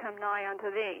shall not come nigh unto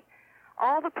thee.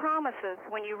 All the promises,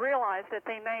 when you realize that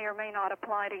they may or may not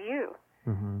apply to you,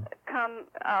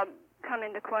 come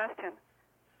into question.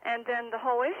 And then the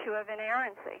whole issue of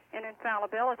inerrancy and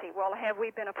infallibility. Well, have we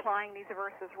been applying these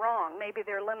verses wrong? Maybe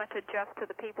they're limited just to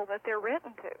the people that they're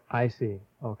written to. I see.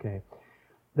 Okay.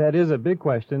 That is a big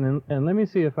question, and let me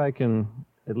see if I can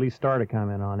at least start a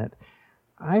comment on it.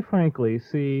 I frankly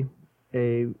see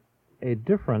a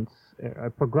difference, a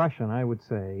progression, I would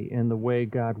say, in the way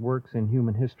God works in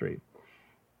human history.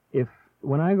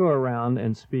 When I go around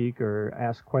and speak or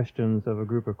ask questions of a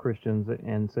group of Christians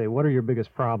and say, what are your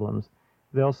biggest problems?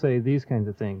 They'll say these kinds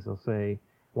of things. They'll say,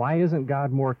 why isn't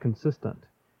God more consistent?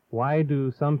 Why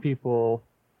do some people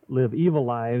live evil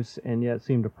lives and yet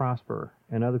seem to prosper,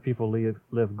 and other people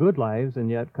live good lives and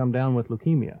yet come down with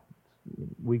leukemia?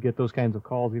 We get those kinds of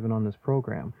calls even on this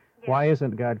program. Yeah. Why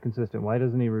isn't God consistent? Why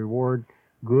doesn't he reward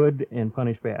good and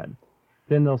punish bad?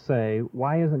 Then they'll say,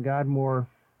 why isn't God more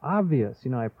obvious?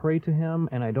 I pray to him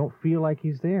and I don't feel like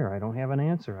he's there. I don't have an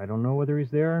answer. I don't know whether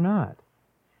he's there or not.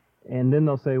 And then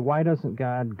they'll say, why doesn't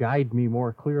God guide me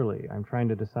more clearly? I'm trying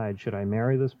to decide, should I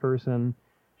marry this person?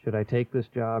 Should I take this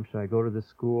job? Should I go to this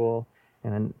school?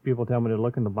 And people tell me to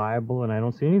look in the Bible, and I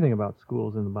don't see anything about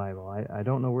schools in the Bible. I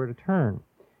don't know where to turn.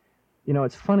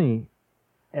 It's funny,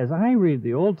 as I read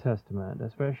the Old Testament,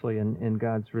 especially in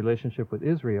God's relationship with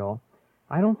Israel,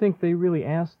 I don't think they really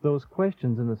asked those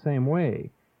questions in the same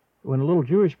way. When a little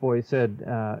Jewish boy said,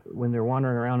 when they're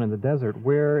wandering around in the desert,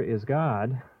 where is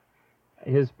God?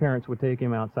 His parents would take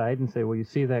him outside and say, well, you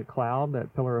see that cloud,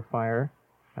 that pillar of fire?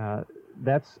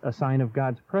 That's a sign of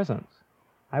God's presence.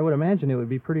 I would imagine it would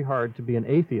be pretty hard to be an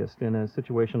atheist in a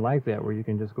situation like that, where you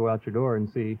can just go out your door and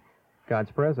see God's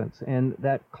presence. And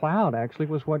that cloud actually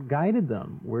was what guided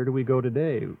them. Where do we go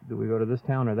today? Do we go to this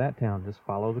town or that town? Just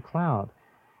follow the cloud.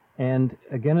 And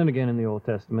again in the Old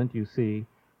Testament, you see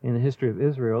in the history of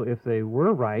Israel, if they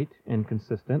were right and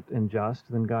consistent and just,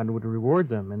 then God would reward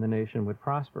them and the nation would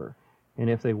prosper. And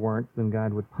if they weren't, then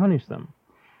God would punish them.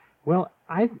 Well,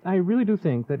 I really do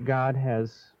think that God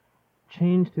has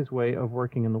changed his way of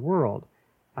working in the world.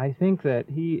 I think that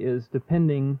he is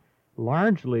depending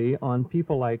largely on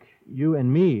people like you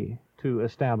and me to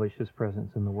establish his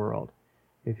presence in the world.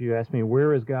 If you ask me,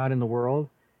 where is God in the world?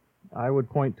 I would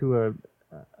point to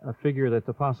a figure that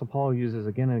the Apostle Paul uses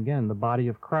again and again, the body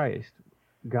of Christ.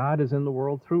 God is in the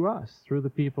world through us, through the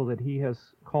people that he has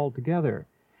called together.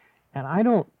 And I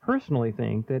don't personally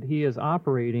think that he is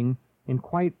operating in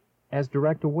quite as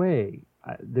direct a way.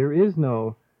 There is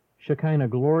no Shekinah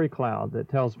glory cloud that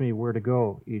tells me where to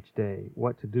go each day,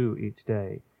 what to do each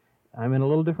day. I'm in a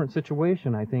little different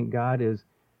situation. I think God is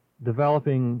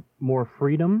developing more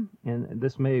freedom, and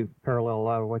this may parallel a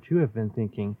lot of what you have been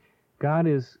thinking. God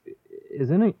is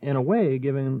in a way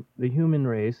giving the human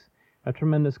race a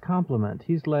tremendous compliment.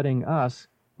 He's letting us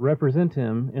represent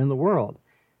him in the world.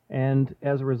 And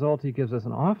as a result, he gives us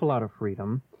an awful lot of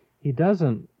freedom. He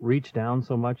doesn't reach down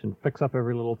so much and fix up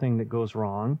every little thing that goes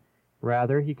wrong.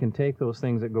 Rather, he can take those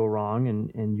things that go wrong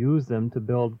and use them to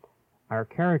build our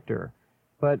character.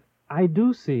 But I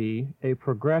do see a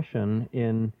progression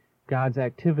in God's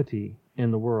activity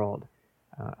in the world.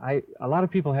 A lot of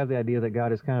people have the idea that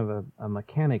God is kind of a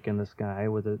mechanic in the sky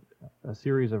with a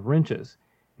series of wrenches.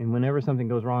 And whenever something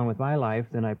goes wrong with my life,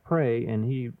 then I pray, and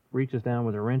he reaches down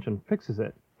with a wrench and fixes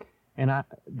it. And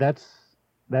that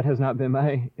has not been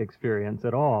my experience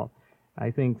at all. I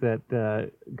think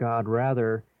that God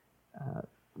rather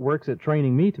works at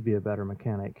training me to be a better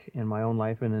mechanic in my own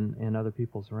life and in other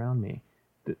people's around me.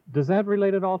 Does that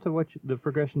relate at all to the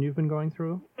progression you've been going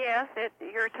through? Yes,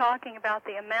 you're talking about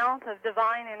the amount of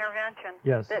divine intervention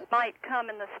that might come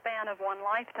in the span of one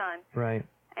lifetime. Right.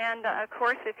 And, of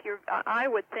course, I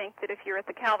would think that if you're at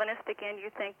the Calvinistic end, you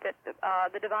think that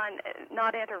the divine,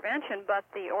 not intervention, but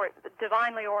the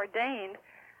divinely ordained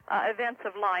events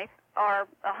of life are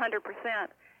 100%.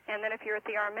 And then if you're at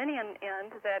the Arminian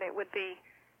end, that it would be,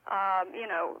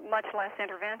 much less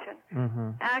intervention. Mm-hmm.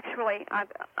 Actually,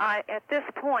 at this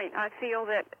point, I feel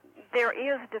that there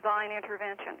is divine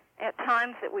intervention at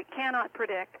times that we cannot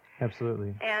predict.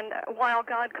 Absolutely. And while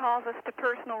God calls us to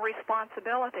personal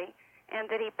responsibility, and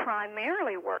that he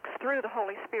primarily works through the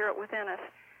Holy Spirit within us,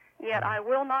 yet I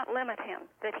will not limit him,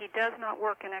 that he does not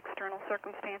work in external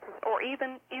circumstances or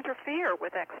even interfere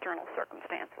with external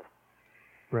circumstances.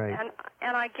 Right.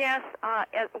 And I guess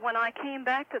when I came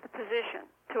back to the position,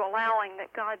 to allowing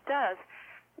that God does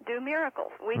do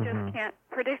miracles, we just can't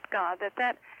predict God,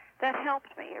 that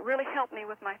helped me. It really helped me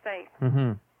with my faith.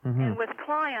 Mm-hmm. Mm-hmm. And with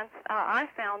clients, I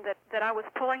found that I was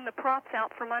pulling the props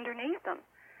out from underneath them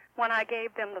when I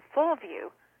gave them the full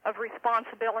view of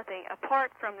responsibility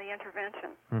apart from the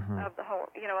intervention of the whole,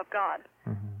 of God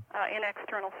in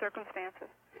external circumstances.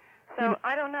 So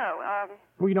I don't know.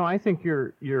 Well, I think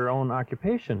your own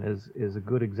occupation is a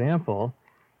good example.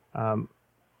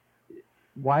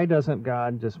 Why doesn't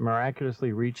God just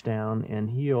miraculously reach down and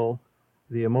heal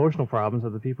the emotional problems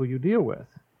of the people you deal with?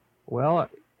 Well,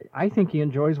 I think he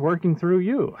enjoys working through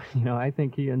you. I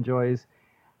think he enjoys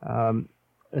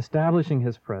establishing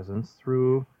his presence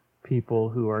through people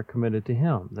who are committed to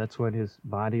him. That's what his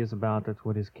body is about. That's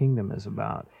what his kingdom is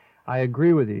about. I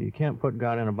agree with you. You can't put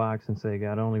God in a box and say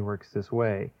God only works this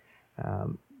way.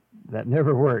 That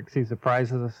never works. He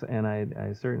surprises us, and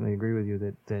I certainly agree with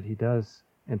you that he does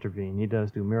intervene. He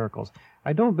does do miracles.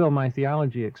 I don't build my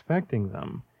theology expecting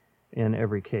them in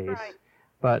every case, right.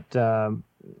 But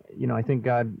I think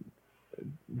God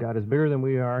is bigger than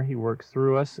we are. He works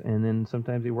through us, and then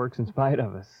sometimes he works in spite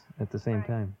of us at the same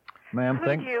time. Ma'am,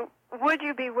 would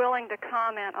you be willing to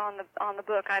comment on the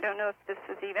book? I don't know if this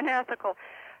is even ethical,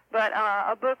 but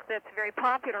a book that's very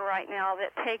popular right now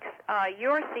that takes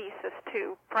your thesis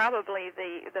to probably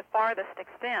the farthest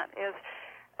extent is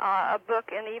a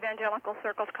book in evangelical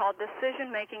circles called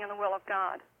Decision Making in the Will of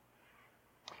God.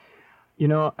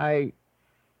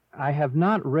 I have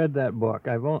not read that book.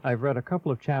 I've read a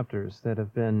couple of chapters that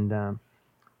have been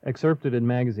excerpted in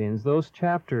magazines. Those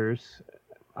chapters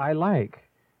I like.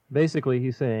 Basically,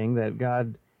 he's saying that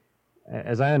God,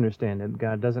 as I understand it,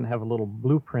 God doesn't have a little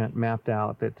blueprint mapped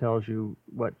out that tells you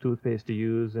what toothpaste to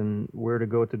use and where to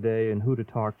go today and who to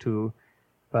talk to,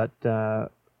 but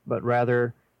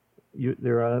rather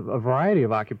there are a variety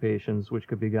of occupations which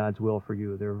could be God's will for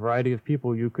you. There are a variety of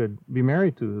people you could be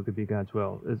married to who could be God's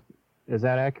will. Is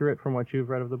that accurate from what you've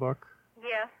read of the book?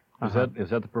 Yes. Is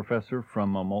that the professor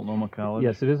from Multnomah College?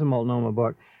 Yes, it is a Multnomah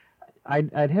book.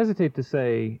 I'd hesitate to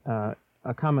say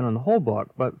a comment on the whole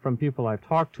book, but from people I've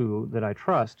talked to that I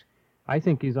trust, I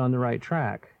think he's on the right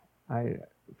track.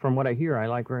 From what I hear, I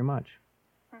like very much.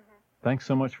 Thanks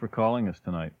so much for calling us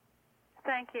tonight.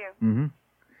 Thank you. Mm-hmm.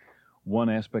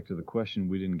 One aspect of the question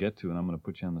we didn't get to, and I'm going to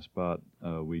put you on the spot,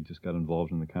 we just got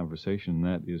involved in the conversation, and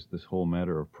that is this whole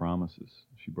matter of promises.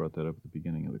 She brought that up at the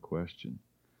beginning of the question.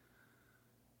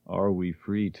 Are we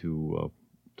free to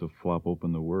flop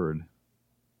open the Word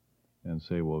and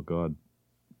say, well, God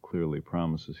clearly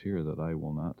promises here that I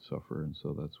will not suffer, and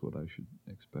so that's what I should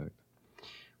expect?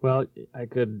 Well, I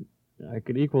could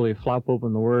equally flop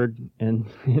open the Word and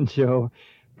show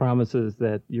promises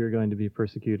that you're going to be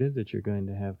persecuted, that you're going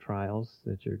to have trials,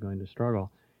 that you're going to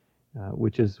struggle,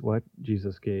 which is what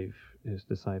Jesus gave his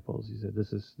disciples. He said,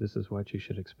 "This is what you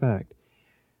should expect."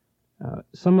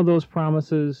 Some of those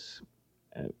promises,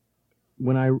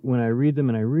 when I read them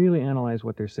and I really analyze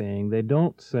what they're saying, they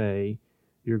don't say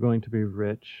you're going to be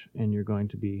rich and you're going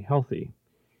to be healthy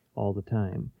all the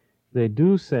time. They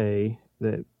do say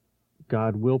that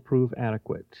God will prove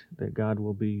adequate, that God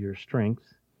will be your strength,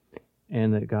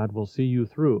 and that God will see you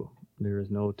through. There is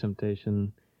no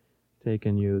temptation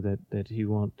taken you that he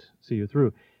won't see you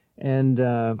through. And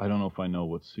I don't know if I know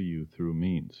what "see you through"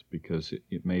 means, because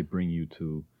it may bring you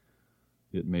to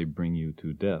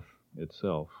death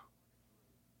itself,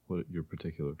 your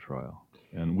particular trial.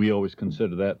 And we always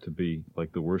consider that to be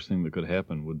like the worst thing that could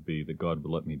happen would be that God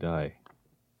would let me die.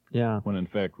 Yeah. When in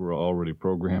fact we're already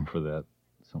programmed for that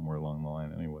somewhere along the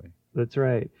line anyway. That's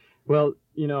right. Well,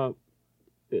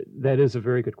 that is a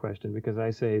very good question, because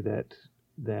I say that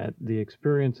the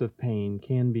experience of pain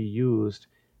can be used,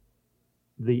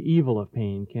 the evil of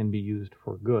pain can be used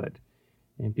for good.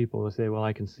 And people will say, well,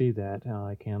 I can see that.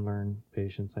 I can learn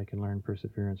patience, I can learn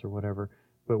perseverance or whatever.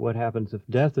 But what happens if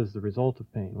death is the result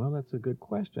of pain? Well, that's a good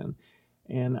question.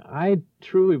 And I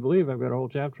truly believe, I've got a whole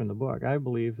chapter in the book, I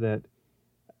believe that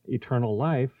eternal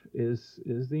life is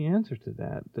the answer to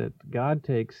that God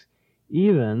takes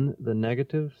even the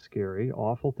negative, scary,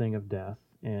 awful thing of death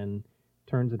and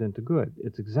turns it into good.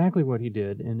 It's exactly what he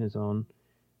did in his own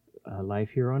life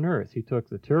here on earth. He took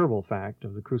the terrible fact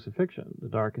of the crucifixion, the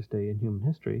darkest day in human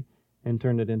history, and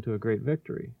turned it into a great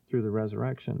victory through the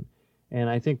resurrection. And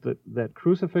I think that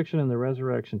crucifixion and the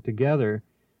resurrection together,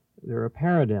 they're a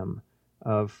paradigm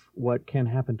of what can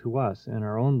happen to us in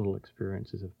our own little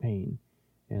experiences of pain.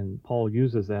 And Paul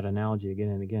uses that analogy again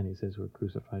and again. He says we're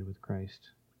crucified with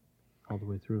Christ all the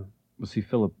way through. Well, see,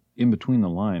 Philip, in between the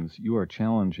lines, you are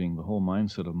challenging the whole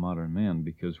mindset of modern man,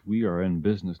 because we are in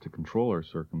business to control our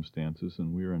circumstances,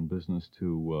 and we are in business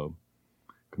to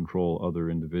control other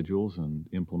individuals and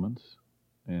implements.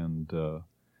 And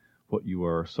what you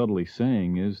are subtly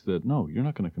saying is that, no, you're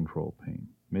not going to control pain.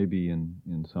 Maybe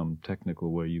in some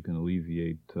technical way you can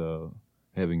alleviate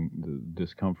having the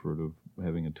discomfort of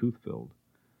having a tooth filled.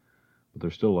 But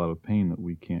there's still a lot of pain that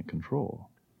we can't control.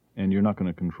 And you're not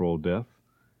going to control death,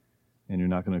 and you're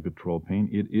not going to control pain.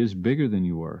 It is bigger than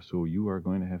you are, so you are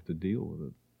going to have to deal with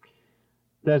it.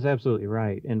 That's absolutely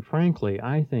right. And frankly,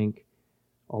 I think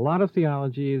a lot of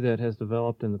theology that has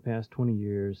developed in the past 20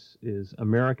 years is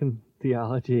American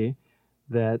theology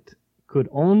that could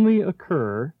only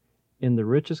occur in the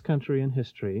richest country in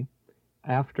history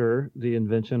after the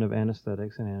invention of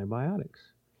anesthetics and antibiotics.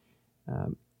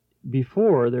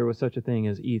 Before there was such a thing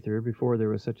as ether, before there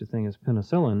was such a thing as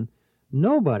penicillin,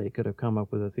 nobody could have come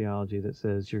up with a theology that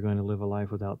says you're going to live a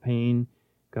life without pain,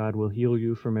 God will heal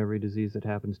you from every disease that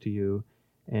happens to you,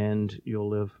 and you'll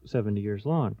live 70 years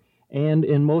long. And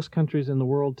in most countries in the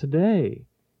world today,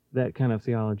 that kind of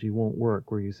theology won't work,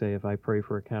 where you say, if I pray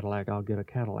for a Cadillac, I'll get a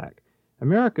Cadillac.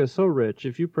 America is so rich,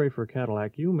 if you pray for a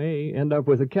Cadillac, you may end up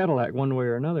with a Cadillac one way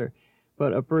or another.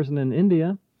 But a person in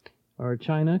India or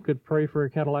China could pray for a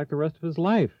Cadillac the rest of his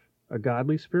life, a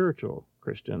godly, spiritual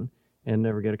Christian, and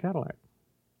never get a Cadillac.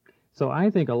 So I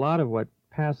think a lot of what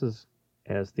passes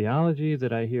as theology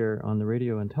that I hear on the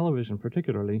radio and television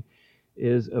particularly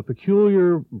is a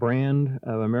peculiar brand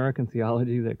of American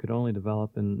theology that could only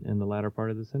develop in the latter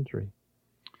part of the century.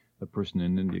 A person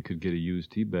in India could get a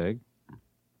used tea bag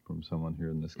from someone here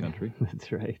in this country.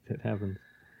 That's right, it happens.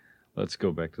 Let's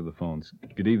go back to the phones.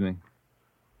 Good evening.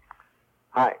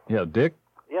 Hi. Yeah, Dick?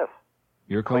 Yes.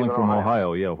 You're calling Cleveland, from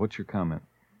Ohio. Ohio. Yeah, what's your comment?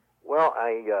 Well,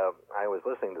 I was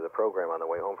listening to the program on the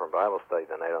way home from Bible study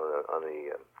tonight on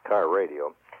the car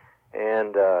radio,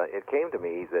 and it came to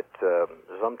me that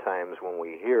sometimes when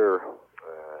we hear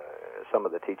some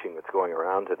of the teaching that's going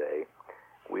around today,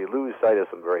 we lose sight of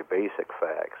some very basic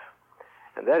facts.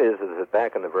 And that is that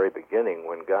back in the very beginning,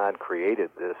 when God created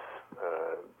this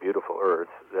beautiful earth,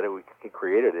 that He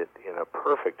created it in a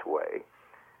perfect way,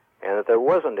 and that there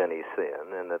wasn't any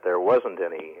sin, and that there wasn't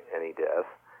any death,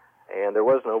 and there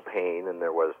was no pain, and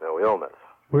there was no illness.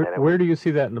 Where do you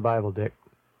see that in the Bible, Dick?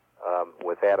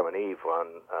 With Adam and Eve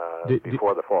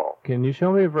before the fall. Can you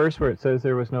show me a verse where it says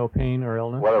there was no pain or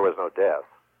illness? Well, there was no death.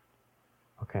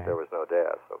 Okay. There was no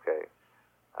death. Okay.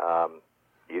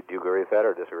 Do you agree with that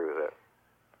or disagree with that?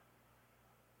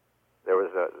 There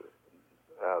was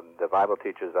the Bible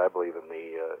teaches, I believe, in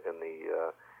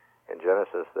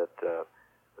Genesis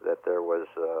that there was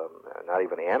not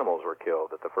even animals were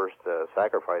killed. That the first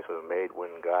sacrifice was made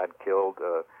when God killed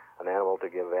an animal to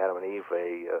give Adam and Eve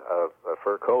a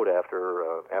fur coat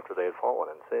after they had fallen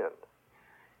and sinned.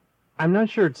 I'm not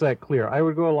sure it's that clear. I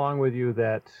would go along with you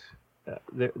that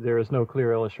there is no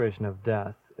clear illustration of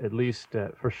death, at least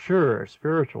for sure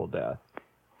spiritual death.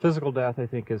 Physical death, I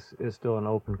think, is still an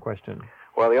open question.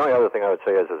 Well, the only other thing I would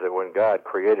say is that when God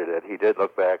created it, He did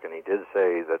look back and He did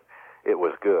say that it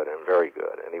was good and very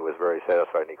good, and He was very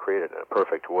satisfied, and He created it in a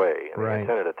perfect way, and Right. He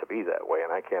intended it to be that way,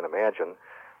 and I can't imagine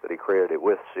that He created it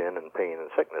with sin and pain and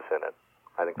sickness in it.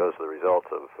 I think those are the results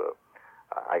of,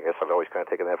 I guess I've always kind of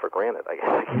taken that for granted. I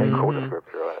can't quote the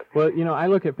scripture on it. Well, I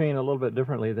look at pain a little bit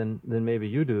differently than maybe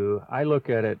you do. I look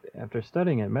at it, after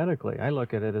studying it medically, I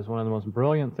look at it as one of the most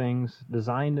brilliant things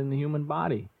designed in the human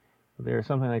body. There are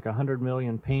something like 100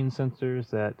 million pain sensors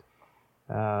that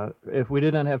If we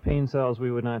did not have pain cells,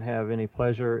 we would not have any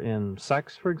pleasure in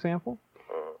sex, for example.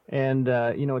 And,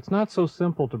 it's not so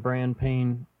simple to brand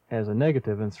pain as a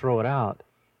negative and throw it out.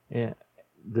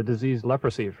 The disease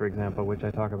leprosy, for example, which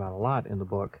I talk about a lot in the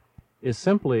book, is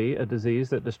simply a disease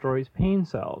that destroys pain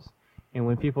cells. And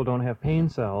when people don't have pain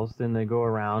cells, then they go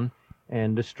around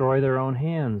and destroy their own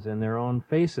hands and their own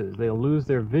faces. They'll lose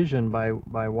their vision by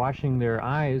washing their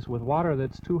eyes with water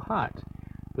that's too hot.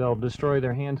 They'll destroy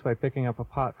their hands by picking up a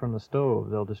pot from the stove.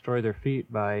 They'll destroy their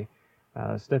feet by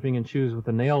stepping in shoes with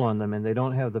a nail on them, and they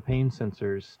don't have the pain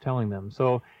sensors telling them.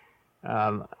 So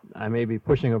I may be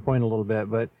pushing a point a little bit,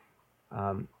 but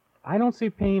I don't see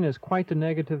pain as quite the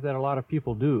negative that a lot of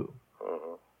people do.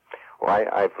 Well,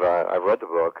 I've read the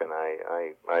book, and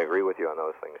I agree with you on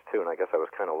those things too. And I guess I was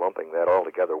kind of lumping that all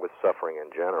together with suffering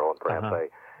in general, and perhaps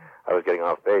I was getting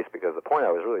off base, because the point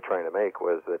I was really trying to make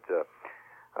was that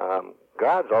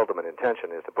God's ultimate intention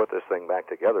is to put this thing back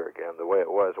together again, the way it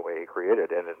was, the way He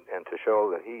created it, and to show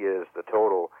that He is the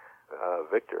total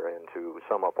victor, and to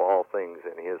sum up all things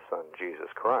in His Son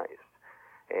Jesus Christ.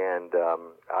 And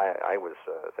I was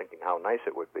thinking how nice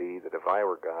it would be that if I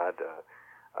were God.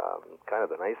 Kind of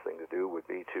the nice thing to do would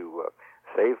be to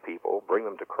save people, bring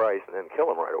them to Christ, and then kill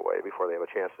them right away before they have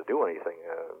a chance to do anything,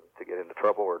 to get into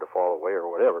trouble or to fall away or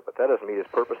whatever. But that doesn't meet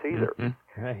His purpose either.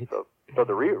 Right. So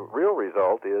the real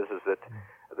result is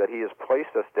that He has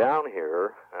placed us down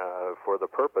here for the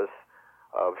purpose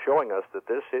of showing us that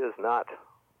this is not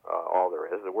all there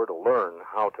is, that we're to learn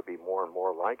how to be more and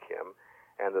more like Him,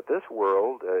 and that this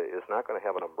world is not going to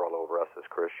have an umbrella over us as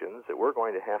Christians, that we're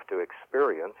going to have to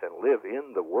experience and live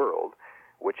in the world,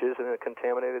 which is in a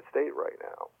contaminated state right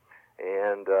now.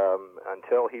 And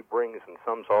until He brings and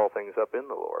sums all things up in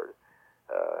the Lord,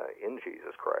 in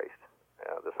Jesus Christ,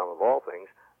 the sum of all things,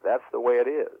 that's the way it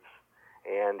is.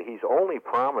 And He's only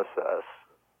promised us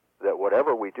that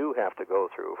whatever we do have to go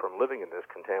through from living in this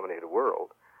contaminated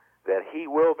world, that He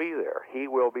will be there. He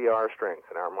will be our strength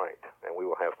and our might, and we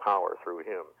will have power through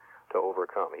Him to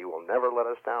overcome. He will never let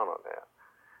us down on that.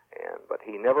 But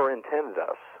He never intended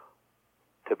us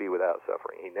to be without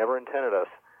suffering. He never intended us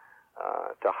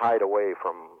to hide away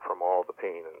from all the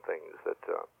pain and things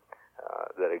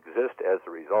that exist as the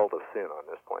result of sin on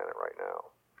this planet right now,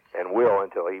 and will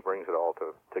until He brings it all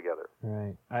together.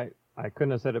 Right. I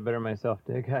couldn't have said it better myself,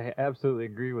 Dick. I absolutely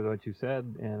agree with what you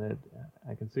said, and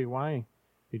I can see why.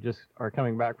 You just are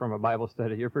coming back from a Bible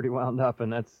study. You're pretty wound up,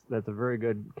 and that's a very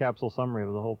good capsule summary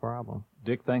of the whole problem.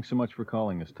 Dick, thanks so much for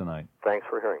calling us tonight. Thanks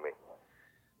for hearing me.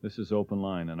 This is Open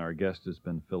Line, and our guest has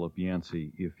been Philip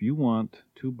Yancey. If you want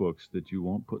two books that you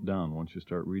won't put down once you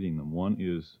start reading them, one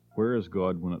is Where is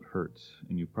God When It Hurts?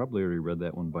 And you probably already read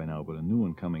that one by now, but a new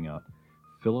one coming out.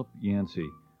 Philip Yancey,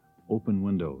 Open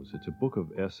Windows. It's a book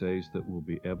of essays that will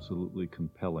be absolutely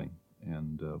compelling,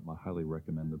 and I highly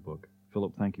recommend the book.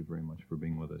 Philip, thank you very much for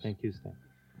being with us. Thank you, Stan.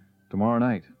 Tomorrow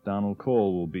night, Donald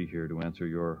Cole will be here to answer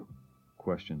your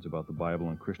questions about the Bible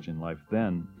and Christian life.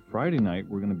 Then, Friday night,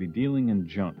 we're going to be dealing in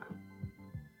junk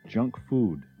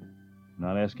food.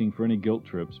 Not asking for any guilt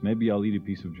trips. Maybe I'll eat a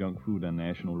piece of junk food on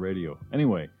national radio.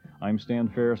 Anyway, I'm Stan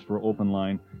Ferris for Open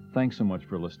Line. Thanks so much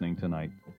for listening tonight.